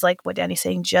if it is like what Danny's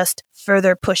saying, just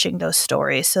further pushing those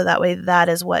stories, so that way that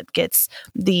is what gets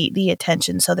the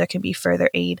attention, so there can be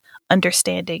further aid,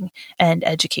 understanding, and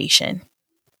education.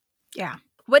 Yeah.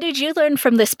 What did you learn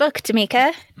from this book,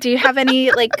 Tamika? Do you have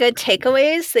any like good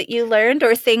takeaways that you learned,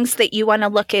 or things that you want to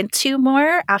look into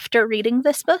more after reading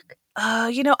this book?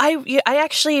 I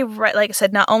actually, like I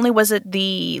said, not only was it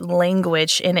the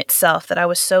language in itself that I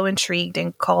was so intrigued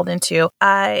and called into,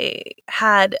 I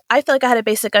feel like I had a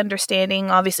basic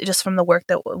understanding, obviously, just from the work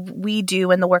that we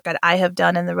do and the work that I have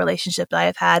done and the relationship that I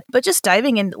have had, but just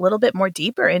diving in a little bit more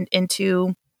deeper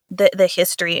into the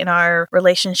history in our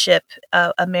relationship,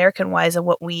 American-wise, and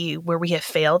where we have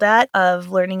failed at, of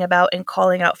learning about and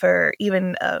calling out for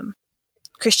even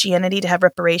Christianity to have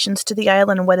reparations to the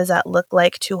island, and what does that look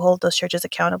like to hold those churches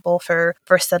accountable for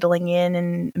settling in,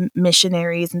 and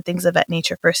missionaries and things of that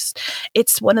nature. First,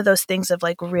 it's one of those things of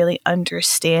like really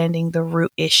understanding the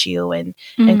root issue and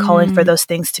calling for those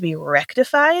things to be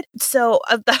rectified. So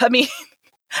I mean,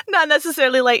 Not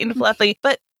necessarily light and fluffy,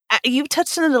 but you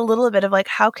touched on it a little bit of like,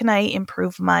 how can I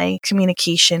improve my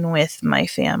communication with my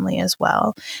family as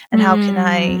well? And how can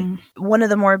I, one of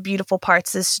the more beautiful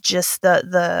parts is just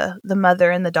the mother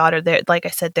and the daughter. They're, like I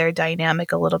said, they're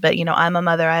dynamic a little bit. You know, I'm a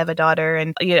mother, I have a daughter,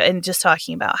 and and just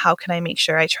talking about how can I make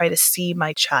sure I try to see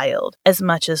my child as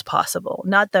much as possible,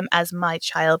 not them as my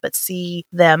child, but see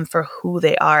them for who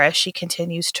they are as she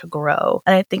continues to grow.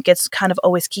 And I think it's kind of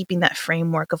always keeping that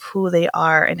framework of who they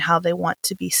are and how they want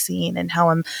to be seen and how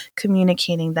I'm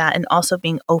communicating that, and also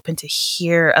being open to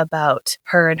hear about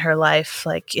her and her life.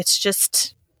 Like, it's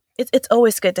just, it's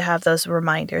always good to have those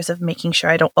reminders of making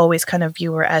sure I don't always kind of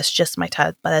view her as just my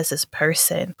child, but as this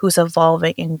person who's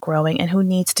evolving and growing and who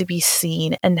needs to be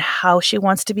seen, and how she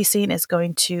wants to be seen is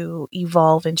going to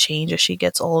evolve and change as she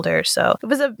gets older. So it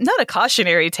was not a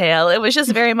cautionary tale. It was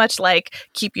just very much like,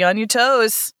 keep you on your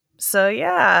toes. So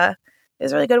yeah,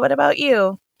 it's really good. What about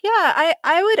you? Yeah,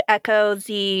 I would echo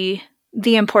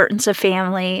the importance of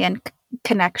family and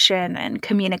connection and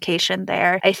communication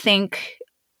there. I think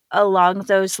along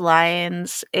those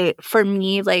lines, it, for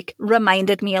me, like,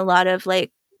 reminded me a lot of like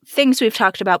things we've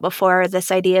talked about before, this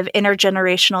idea of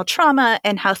intergenerational trauma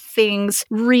and how things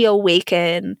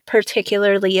reawaken,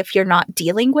 particularly if you're not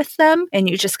dealing with them and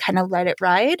you just kind of let it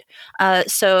ride.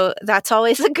 So that's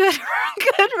always a good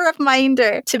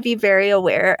reminder to be very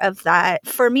aware of that.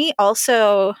 For me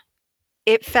also,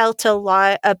 it felt a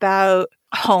lot about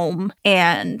home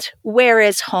and where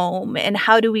is home and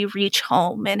how do we reach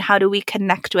home and how do we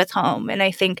connect with home. And I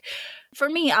think for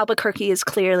me, Albuquerque is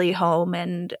clearly home.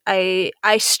 And I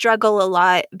struggle a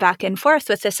lot back and forth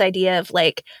with this idea of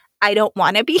like, I don't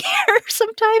want to be here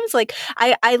sometimes. Like,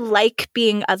 I like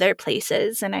being other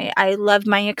places and I love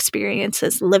my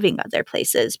experiences living other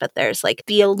places, but there's like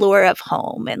the allure of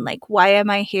home and like, why am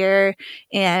I here?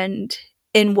 And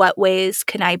in what ways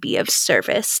can I be of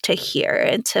service to here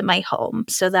and to my home?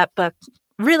 So that book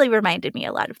really reminded me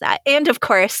a lot of that. And of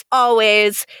course,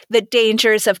 always the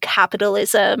dangers of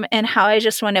capitalism and how I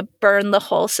just want to burn the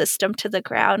whole system to the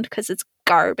ground because it's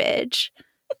garbage.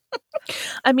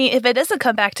 I mean, if it doesn't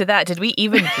come back to that, did we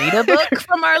even read a book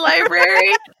from our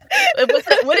library?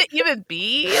 Would it even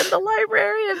be in the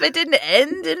library if it didn't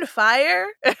end in fire?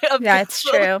 Yeah, it's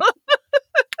true.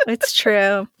 It's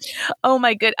true. Oh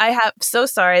my good. So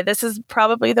sorry. This is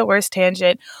probably the worst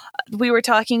tangent. We were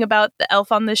talking about the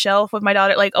Elf on the Shelf with my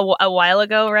daughter like a while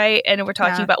ago, right? And we're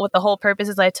talking about what the whole purpose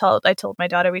is. I told my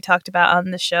daughter we talked about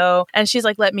on the show, and she's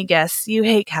like, "Let me guess, you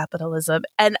hate capitalism."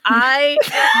 And I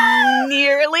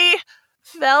nearly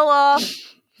fell off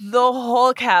the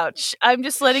whole couch. I'm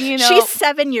just letting you know. She's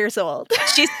 7 years old.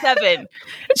 She's 7.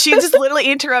 She just literally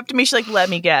interrupted me. She's like, "Let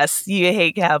me guess, you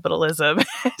hate capitalism."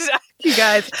 You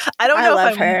guys, I don't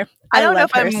know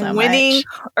if I'm winning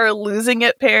or losing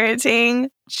at parenting.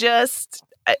 Just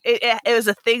it was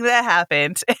a thing that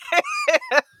happened.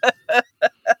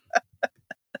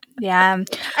 Yeah.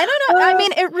 I don't know. I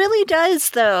mean, it really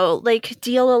does, though, like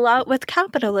deal a lot with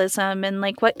capitalism and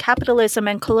like what capitalism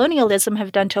and colonialism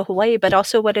have done to Hawaii, but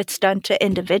also what it's done to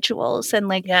individuals. And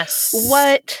like, yes,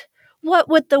 what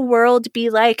would the world be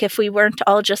like if we weren't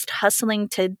all just hustling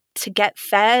to get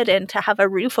fed and to have a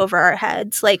roof over our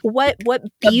heads? Like, what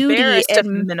beauty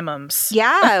and minimums.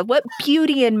 Yeah. What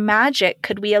beauty and magic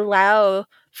could we allow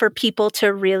for people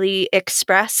to really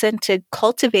express and to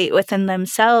cultivate within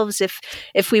themselves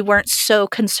if we weren't so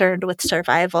concerned with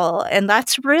survival? And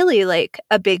that's really like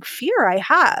a big fear I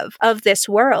have of this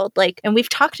world. Like, and we've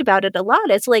talked about it a lot.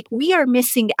 It's like we are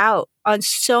missing out on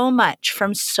so much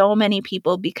from so many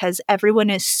people because everyone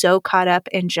is so caught up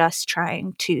in just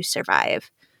trying to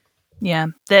survive. Yeah,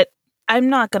 that I'm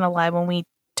not going to lie, when we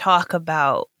talk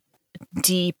about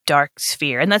deep, dark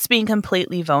fear, and that's being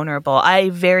completely vulnerable, I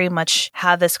very much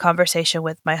have this conversation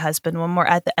with my husband when we're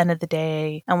at the end of the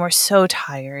day and we're so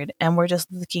tired and we're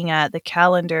just looking at the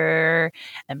calendar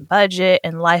and budget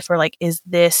and life. We're like, is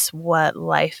this what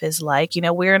life is like? You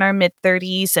know, we're in our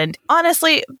mid-30s and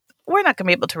honestly, we're not going to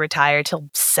be able to retire till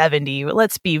 70.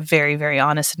 Let's be very, very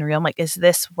honest and real. I'm like, is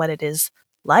this what it is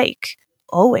like?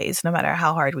 Always, no matter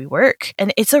how hard we work.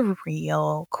 And it's a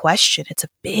real question. It's a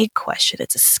big question.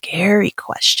 It's a scary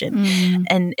question.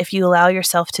 And if you allow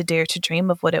yourself to dare to dream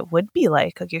of what it would be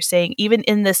like you're saying, even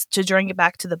in this, to bring it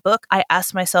back to the book, I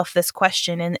asked myself this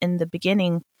question in the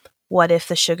beginning: what if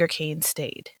the sugarcane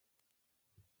stayed?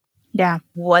 Yeah.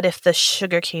 What if the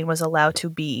sugarcane was allowed to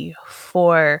be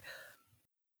for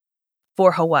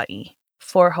Hawaii?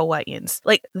 For Hawaiians,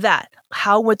 like that,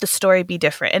 how would the story be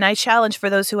different? And I challenge for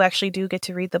those who actually do get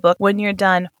to read the book, when you're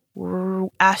done,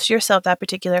 ask yourself that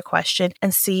particular question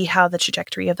and see how the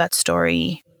trajectory of that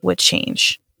story would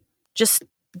change. Just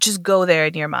just go there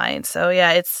in your mind. So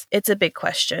yeah, it's a big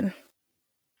question.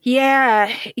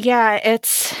 Yeah,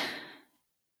 it's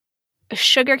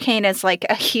sugarcane is like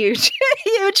a huge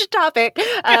topic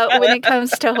when it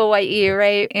comes to Hawaii,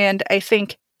 right? And I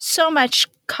think so much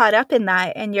caught up in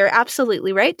that, and you're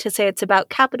absolutely right to say it's about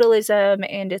capitalism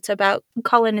and it's about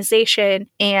colonization,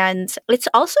 and it's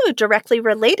also directly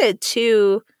related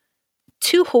to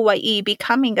Hawaii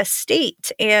becoming a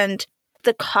state and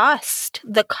the cost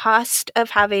of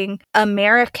having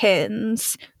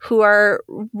Americans who are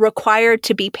required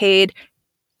to be paid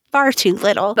far too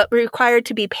little, but required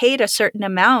to be paid a certain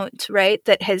amount, right?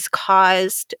 That has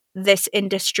caused this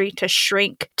industry to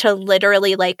shrink to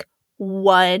literally like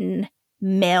one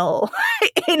mill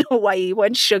in Hawaii,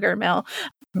 one sugar mill.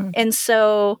 And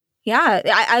so, yeah,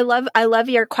 I love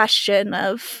your question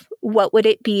of what would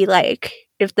it be like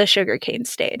if the sugarcane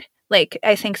stayed. Like,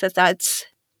 I think that's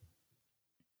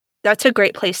a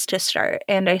great place to start.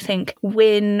 And I think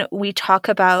when we talk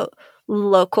about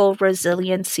local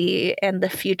resiliency and the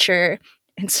future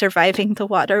and surviving the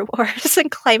water wars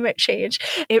and climate change,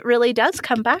 it really does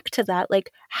come back to that.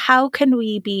 Like, how can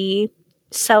we be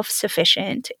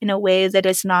self-sufficient in a way that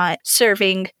is not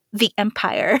serving the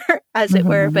empire, as it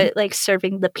were, but like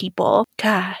serving the people?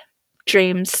 God,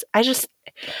 dreams. I just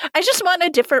want a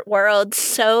different world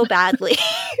so badly.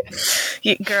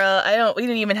 Girl, we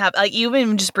didn't even have, like,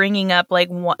 even just bringing up like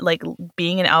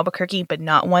being in Albuquerque but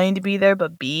not wanting to be there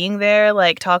but being there,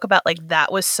 like, talk about like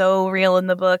that was so real in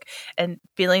the book, and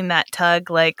feeling that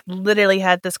tug. Like, literally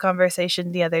had this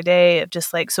conversation the other day of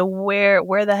just like, so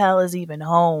where the hell is even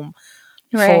home?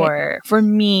 Right. For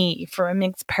me, for a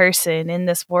mixed person in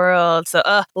this world. So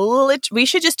we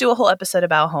should just do a whole episode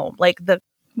about home. Like,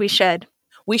 we should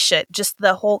just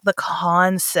the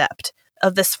concept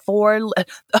of this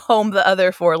home, the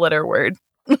other 4-letter word.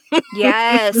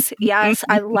 Yes,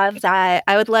 I love that.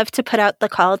 I would love to put out the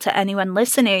call to anyone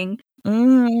listening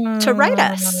to write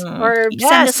us or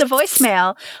send us a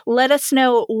voicemail. Let us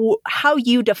know how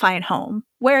you define home.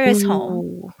 Where is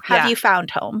home? Have you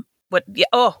found home? What? Yeah.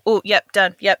 Oh, yep,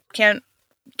 done. Yep. Can't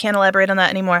elaborate on that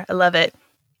anymore. I love it.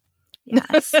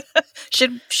 Yes.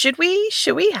 Should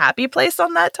we happy place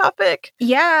on that topic?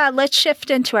 Yeah, let's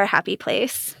shift into our happy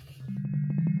place.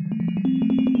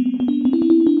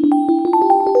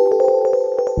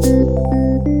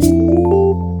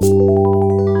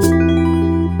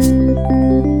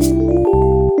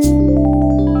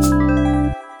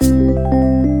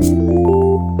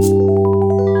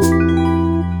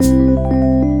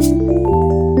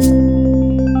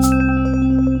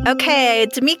 Okay,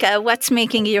 D'Amica, what's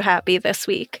making you happy this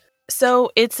week?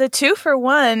 So it's a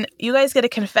 2-for-1. You guys get a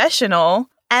confessional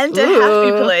and a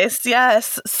happy place.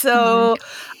 Yes. So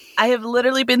I have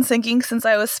literally been singing since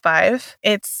I was 5.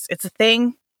 It's a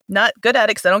thing. Not good at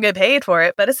it because I don't get paid for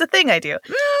it, but it's a thing I do. Okay,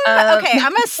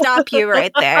 I'm going to stop you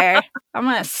right there.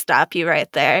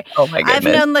 Oh my goodness. I've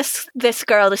known this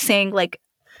girl to sing like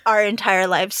our entire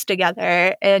lives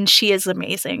together, and she is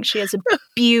amazing. She has a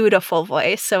beautiful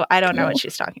voice, so I don't know what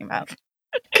she's talking about.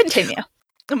 Continue.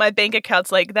 My bank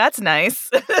account's like, that's nice.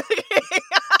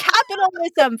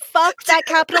 Capitalism. Fuck that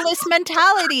capitalist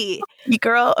mentality.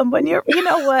 Girl, and when you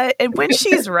know what? And when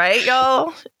she's right,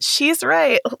 y'all, she's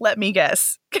right. Let me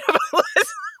guess.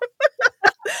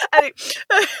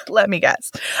 Let me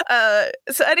guess.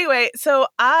 So anyway,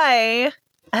 I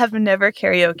have never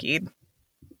karaoke'd.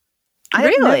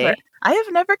 Really? I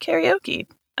have never karaoke'd.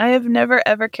 I have never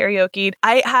ever karaoke'd.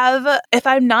 I have, if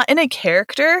I'm not in a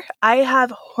character, I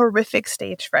have horrific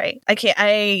stage fright. I can't.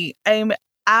 I'm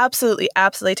absolutely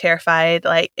terrified.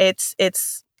 Like,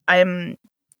 I'm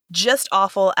just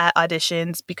awful at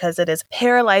auditions because it is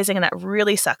paralyzing, and that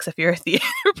really sucks if you're a theater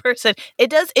person. It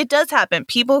does happen.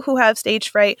 People who have stage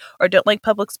fright or don't like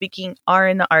public speaking are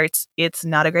in the arts. It's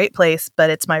not a great place, but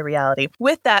it's my reality.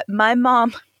 With that, my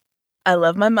mom, I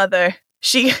love my mother.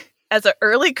 She, as an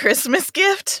early Christmas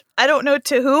gift, I don't know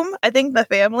to whom, I think the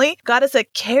family, got us a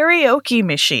karaoke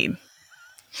machine.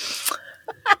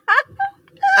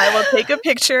 I will take a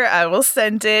picture. I will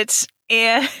send it.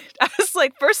 And I was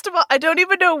like, first of all, I don't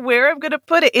even know where I'm going to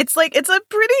put it. It's a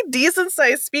pretty decent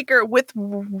sized speaker with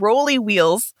rolly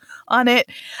wheels on it.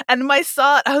 And when I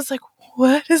saw it, I was like,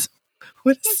 what is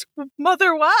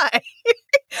mother, why?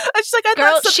 She's like,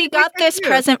 girl, she got this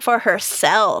present for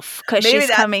herself because she's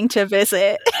coming to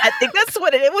visit. I think that's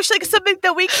what it was, like something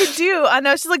that we could do. I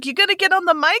know. She's like, you gonna get on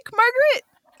the mic, Margaret?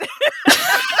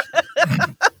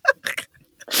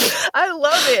 I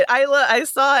love it. I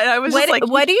saw it and I was just like,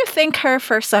 what do you think her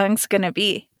first song's gonna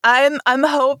be? I'm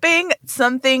hoping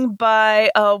something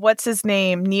by what's his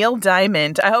name? Neil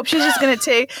Diamond. I hope she's just gonna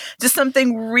take just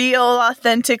something real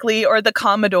authentically, or the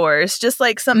Commodores, just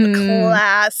like some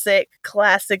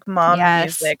classic mom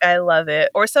music. I love it.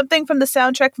 Or something from the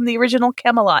soundtrack from the original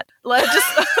Camelot. Like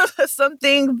just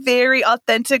something very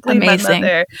authentically amazing.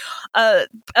 my mother.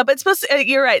 But it's supposed to,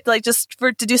 you're right, like just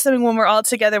to do something when we're all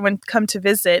together when come to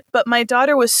visit. But my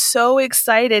daughter was so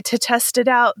excited to test it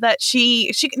out that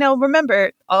she now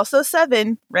remember, also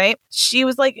 7, right? She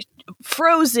was like,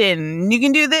 Frozen, you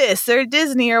can do this, or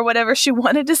Disney or whatever. She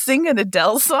wanted to sing an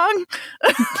Adele song.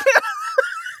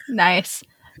 Nice.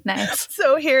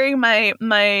 So hearing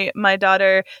my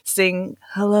daughter sing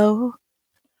 "Hello,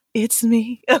 it's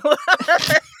me."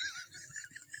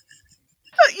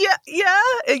 Yeah,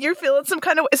 you're feeling some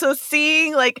kind of way. So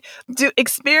seeing, like,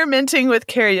 experimenting with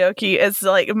karaoke is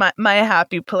like my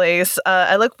happy place.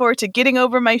 I look forward to getting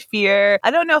over my fear.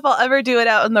 I don't know if I'll ever do it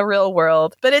out in the real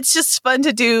world, but it's just fun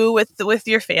to do with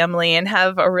your family and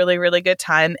have a really, really good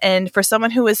time. And for someone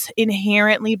who is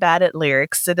inherently bad at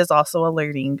lyrics, it is also a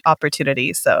learning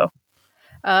opportunity. So.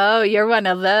 Oh, you're one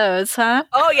of those, huh?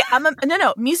 Oh yeah,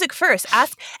 no, music first.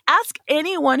 Ask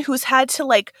anyone who's had to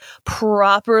like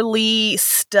properly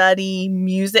study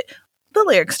music. The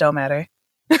lyrics don't matter.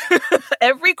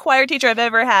 Every choir teacher I've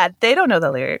ever had, they don't know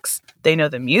the lyrics. They know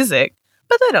the music,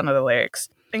 but they don't know the lyrics.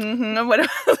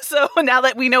 Mm-hmm. So now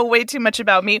that we know way too much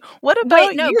about me, what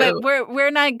about you? But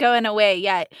we're not going away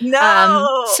yet.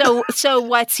 No. So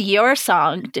what's your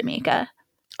song, D'Amica?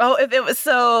 Oh, if it was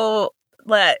so.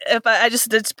 If I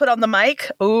just put on the mic,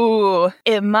 ooh,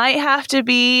 it might have to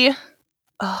be.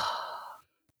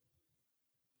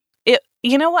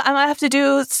 You know what? I might have to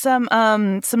do some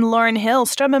Lauryn Hill,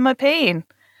 "Strumming My Pain."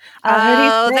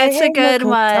 Oh, that's a good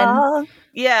one.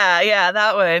 Yeah,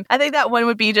 that one. I think that one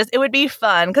would be it would be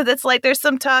fun because it's like there's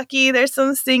some talky, there's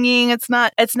some singing. It's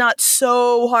not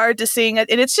so hard to sing, and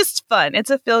it's just fun. It's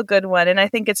a feel good one, and I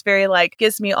think it's very like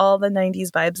gives me all the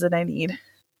 90s vibes that I need.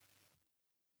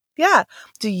 Yeah.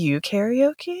 Do you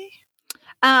karaoke?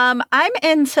 I'm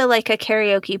into like a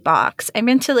karaoke box. I'm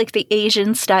into like the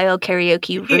Asian style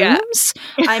karaoke rooms.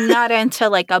 Yeah. I'm not into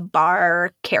like a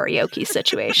bar karaoke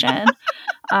situation.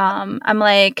 I'm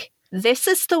like, this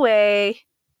is the way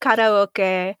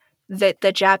karaoke that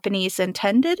the Japanese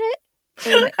intended it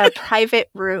in a private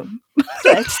room.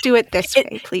 Let's do it this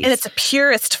way, please. In its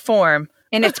purest form.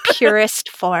 In its purest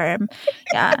form.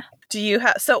 Yeah. Do you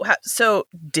have so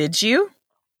did you?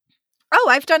 Oh,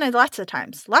 I've done it lots of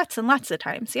times. Lots and lots of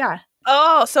times, yeah.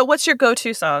 Oh, so what's your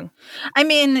go-to song? I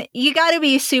mean, you gotta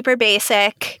be super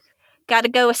basic. Gotta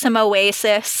go with some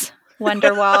Oasis,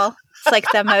 Wonderwall. It's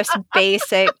like the most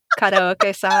basic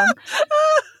karaoke song.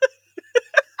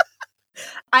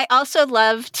 I also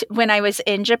loved, when I was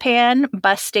in Japan,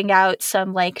 busting out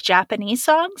some like Japanese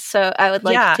songs. So I would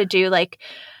like to do like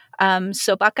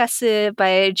Sobakasu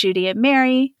by Judy and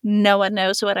Mary. No one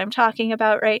knows what I'm talking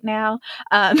about right now.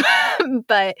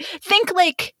 But think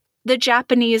like the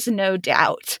Japanese No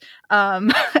Doubt,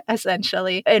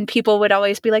 essentially. And people would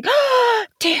always be like, "Oh,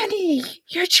 Danny,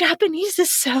 your Japanese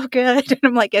is so good." And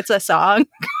I'm like, it's a song.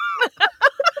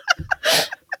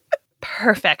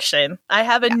 Perfection. I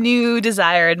have a new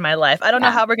desire in my life. I don't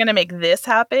know how we're going to make this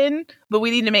happen, but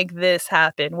we need to make this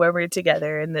happen where we're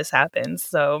together and this happens.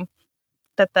 So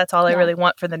that's all I really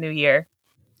want for the new year.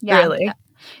 Yeah. Really.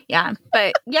 Yeah.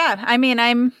 But yeah, I mean,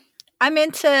 I'm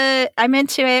into it.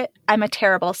 I'm a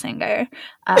terrible singer.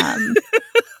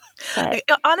 But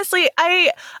honestly,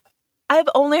 I've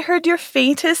only heard your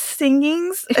faintest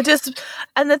singings.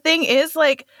 And the thing is,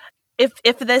 like,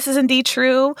 if this is indeed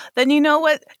true, then you know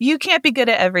what? You can't be good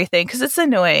at everything because it's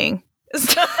annoying.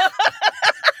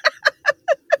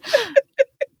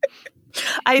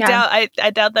 I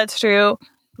doubt that's true.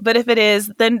 But if it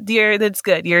is, then that's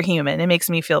good. You're human. It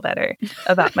makes me feel better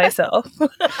about myself.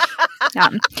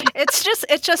 It's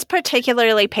just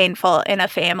particularly painful in a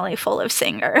family full of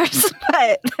singers.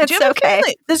 But it's okay.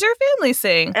 Does your family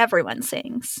sing? Everyone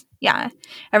sings. Yeah,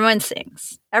 everyone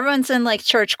sings. Everyone's in like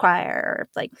church choir, or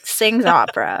like sings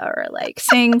opera, or like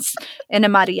sings in a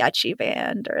mariachi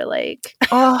band, or like.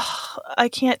 Oh, I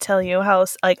can't tell you how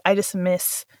like I just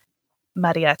miss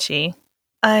mariachi.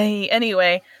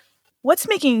 Anyway. What's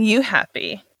making you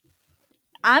happy?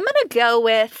 I'm going to go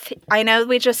with, I know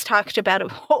we just talked about a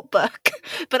whole book,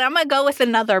 but I'm going to go with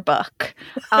another book.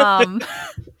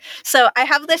 So I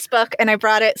have this book and I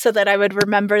brought it so that I would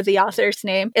remember the author's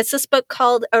name. It's this book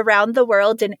called Around the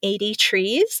World in 80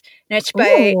 Trees. And it's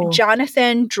by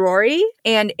Jonathan Drori.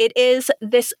 And it is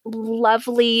this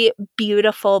lovely,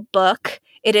 beautiful book.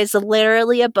 It is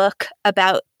literally a book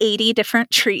about 80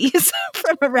 different trees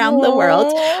from around the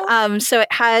world. So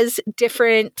it has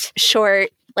different short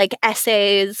like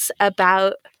essays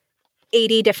about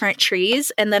 80 different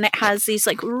trees, and then it has these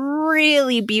like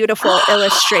really beautiful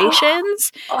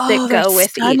illustrations that go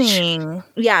with stunning.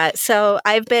 Each. Yeah, so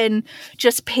I've been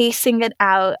just pacing it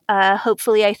out.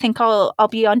 Hopefully, I think I'll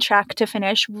be on track to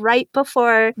finish right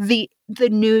before the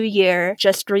new year,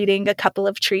 just reading a couple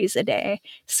of trees a day.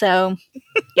 So,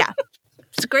 yeah.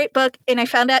 It's a great book, and I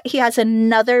found out he has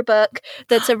another book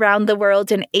that's Around the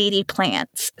World in 80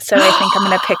 Plants. So I think I'm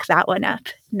going to pick that one up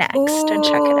next and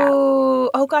check it out.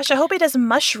 Oh gosh, I hope he does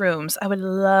mushrooms. I would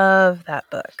love that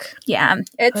book. Yeah,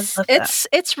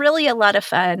 it's really a lot of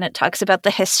fun. It talks about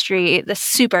the history. This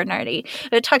super nerdy.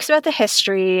 It talks about the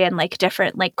history and like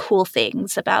different like cool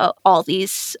things about all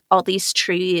these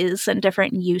trees and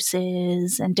different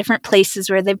uses and different places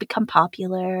where they've become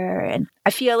popular. And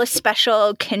I feel a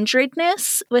special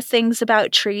kindredness with things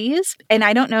about trees. And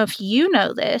I don't know if you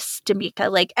know this, D'Amica.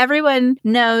 Like everyone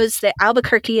knows that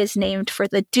Albuquerque is named for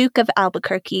the Duke of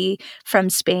Albuquerque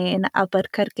from Spain,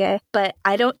 Albuquerque. But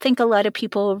I don't think a lot of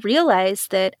people realize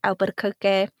that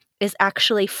Albuquerque is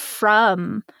actually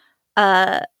from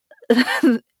a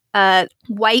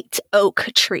white oak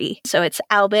tree. So it's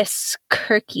Albus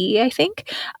kirkii, I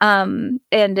think. And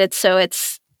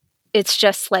it's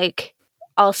just like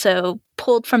also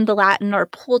pulled from the Latin or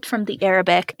pulled from the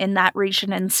Arabic in that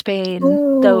region in Spain.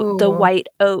 The white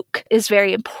oak is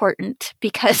very important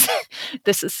because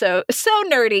this is so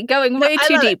nerdy, going way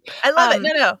too deep. I love it.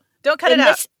 No, don't cut it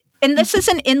out. And this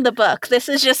isn't in the book. This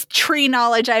is just tree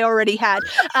knowledge I already had.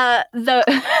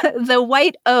 The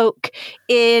white oak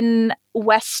in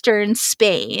Western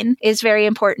Spain is very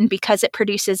important because it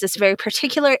produces this very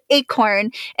particular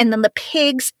acorn, and then the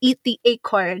pigs eat the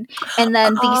acorn, and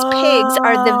then these pigs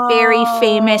are the very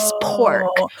famous pork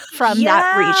from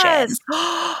that region.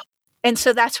 And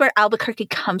so that's where Albuquerque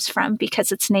comes from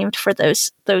because it's named for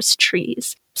those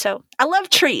trees. So I love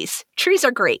trees. Trees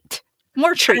are great.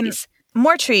 More trees.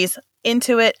 More trees.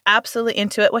 Into it. Absolutely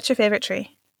into it. What's your favorite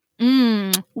tree?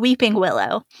 Weeping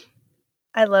willow.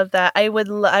 I love that. I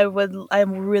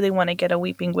really want to get a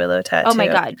weeping willow tattoo. Oh my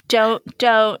God. Don't.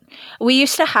 We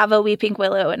used to have a weeping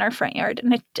willow in our front yard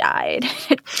and it died.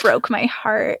 It broke my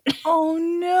heart. Oh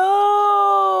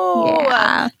no.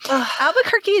 Yeah.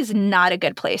 Albuquerque is not a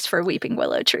good place for a weeping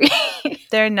willow tree.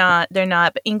 They're not.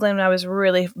 But England, I was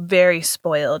really very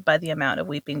spoiled by the amount of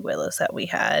weeping willows that we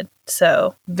had.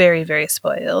 So very, very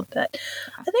spoiled. But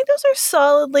I think those are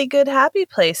solidly good, happy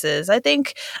places. I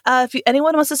think if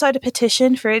anyone wants to start a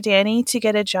petition for Danny to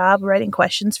get a job writing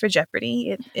questions for Jeopardy,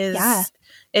 it is. Yeah.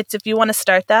 It's if you want to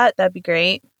start that'd be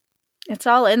great. It's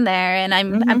all in there, and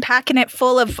I'm packing it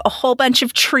full of a whole bunch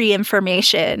of tree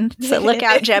information. So look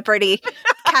out, Jeopardy!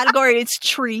 Category is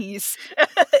trees.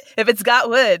 If it's got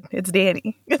wood, it's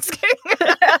Danny. It's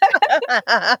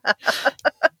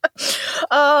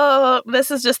Oh, this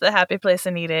is just the happy place I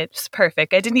needed. It's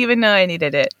perfect. I didn't even know I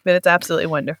needed it, but it's absolutely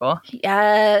wonderful.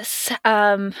 Yes.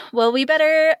 Well, we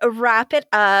better wrap it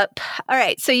up. All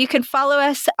right. So you can follow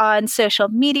us on social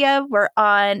media. We're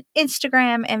on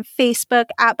Instagram and Facebook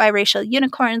at Biracial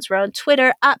Unicorns. We're on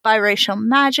Twitter at Biracial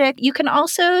Magic. You can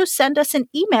also send us an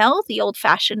email the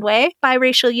old-fashioned way,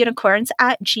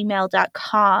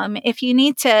 biracialunicorns@gmail.com. If you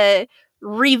need to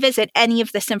revisit any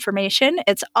of this information,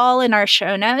 it's all in our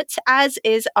show notes, as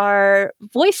is our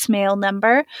voicemail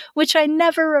number, which I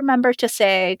never remember to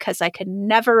say because I could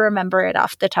never remember it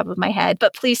off the top of my head.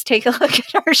 But please take a look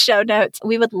at our show notes.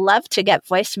 We would love to get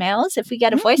voicemails. If we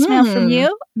get a voicemail from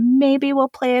you, maybe we'll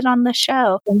play it on the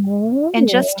show. And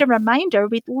just a reminder,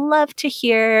 we'd love to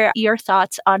hear your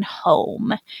thoughts on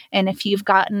home. And if you've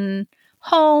gotten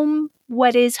home,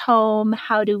 what is home?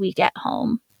 How do we get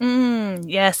home?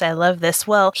 Yes, I love this.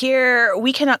 Well, here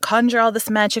we cannot conjure all this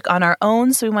magic on our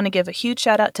own, so we want to give a huge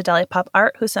shout out to Dahlia Pop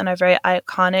Art, who sent our very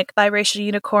iconic Biracial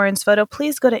Unicorns photo.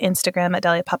 Please go to Instagram at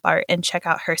Dahlia Pop Art and check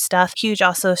out her stuff. Huge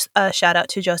also shout out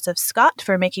to Joseph Scott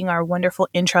for making our wonderful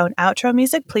intro and outro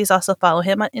music. Please also follow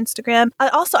him on Instagram.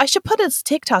 I should put his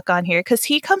TikTok on here because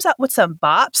he comes out with some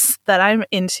bops that I'm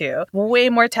into. Way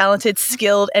more talented,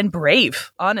 skilled, and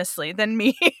brave, honestly, than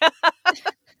me.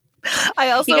 I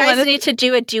also you guys need to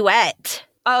do a duet.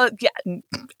 Yeah, and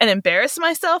embarrass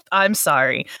myself? I'm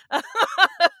sorry.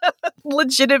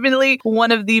 legitimately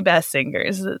one of the best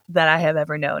singers that I have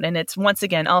ever known. And it's, once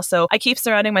again, also, I keep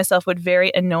surrounding myself with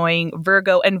very annoying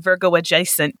Virgo and Virgo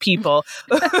adjacent people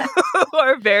who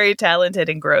are very talented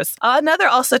and gross. Another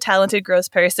also talented gross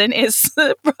person is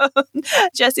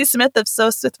Jessie Smith of So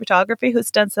Smith Photography,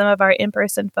 who's done some of our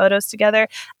in-person photos together.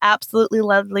 Absolutely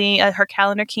lovely. Her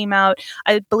calendar came out.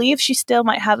 I believe she still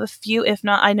might have a few. If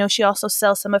not, I know she also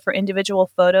sells some of her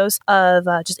individual photos of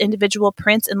just individual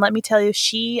prints. And let me tell you,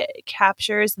 she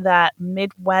captures that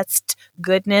Midwest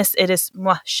goodness. It is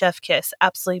chef kiss.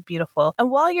 Absolutely beautiful.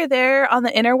 And while you're there on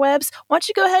the interwebs, why don't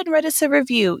you go ahead and write us a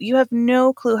review? You have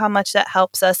no clue how much that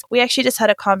helps us. We actually just had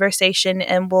a conversation,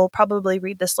 and we'll probably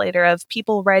read this later, of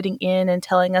people writing in and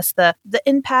telling us the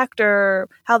impact or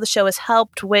how the show has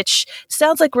helped, which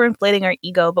sounds like we're inflating our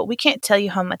ego, but we can't tell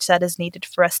you how much that is needed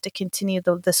for us to continue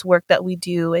this work that we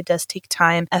do. It does take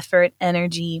time, effort,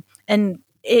 energy, and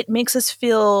it makes us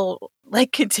feel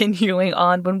like continuing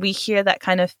on when we hear that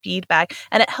kind of feedback.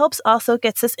 And it helps also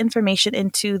gets this information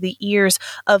into the ears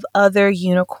of other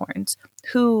unicorns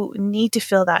who need to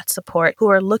feel that support, who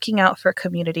are looking out for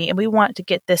community. And we want to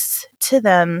get this to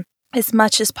them as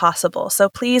much as possible. So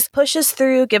please push us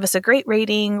through, give us a great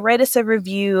rating, write us a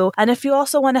review. And if you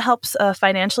also want to help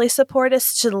financially support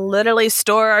us to literally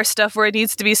store our stuff where it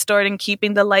needs to be stored and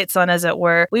keeping the lights on, as it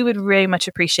were, we would very much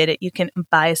appreciate it. You can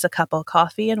buy us a cup of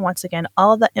coffee. And once again,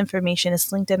 all that information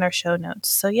is linked in our show notes.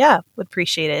 So yeah, would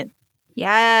appreciate it.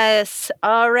 Yes.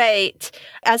 All right.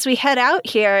 As we head out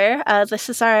here, this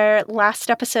is our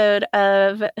last episode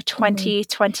of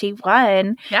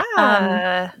 2021.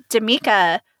 Yeah.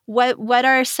 Damika, what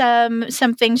are some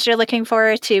things you're looking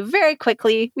forward to? Very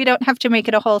quickly. We don't have to make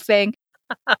it a whole thing.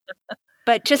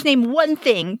 But just name one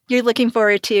thing you're looking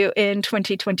forward to in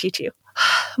 2022.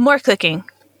 More cooking.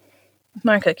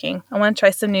 I want to try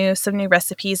some new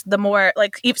recipes. The more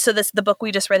the book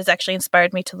we just read has actually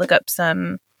inspired me to look up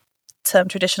some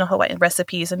traditional Hawaiian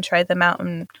recipes and try them out.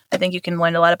 And I think you can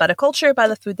learn a lot about a culture by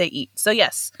the food they eat. So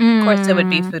yes, of course it would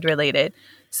be food related.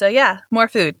 So yeah, more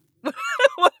food.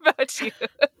 What about you?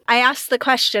 I asked the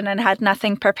question and had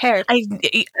nothing prepared. I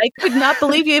could not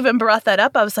believe you even brought that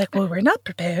up. I was like, well, we're not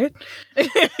prepared.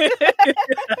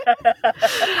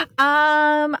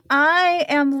 I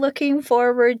am looking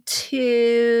forward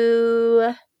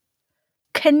to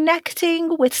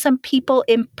connecting with some people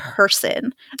in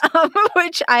person,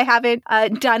 which I haven't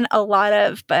done a lot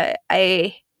of, but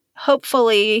I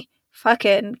hopefully,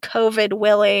 fucking COVID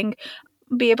willing,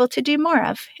 be able to do more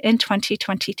of in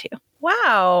 2022.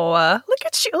 Wow. Look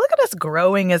at you. Look at us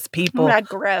growing as people. That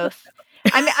growth.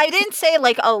 I mean, I didn't say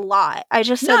like a lot. I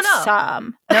just said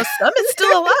some. No, some is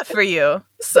still a lot for you.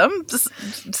 Some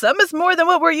is more than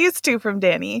what we're used to from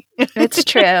Danny. It's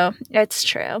true. It's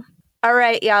true. All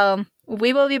right, y'all.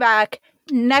 We will be back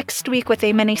next week with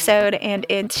a mini-sode and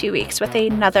in 2 weeks with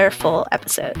another full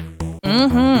episode.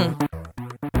 Mm-hmm.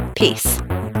 Peace.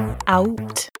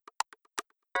 Out.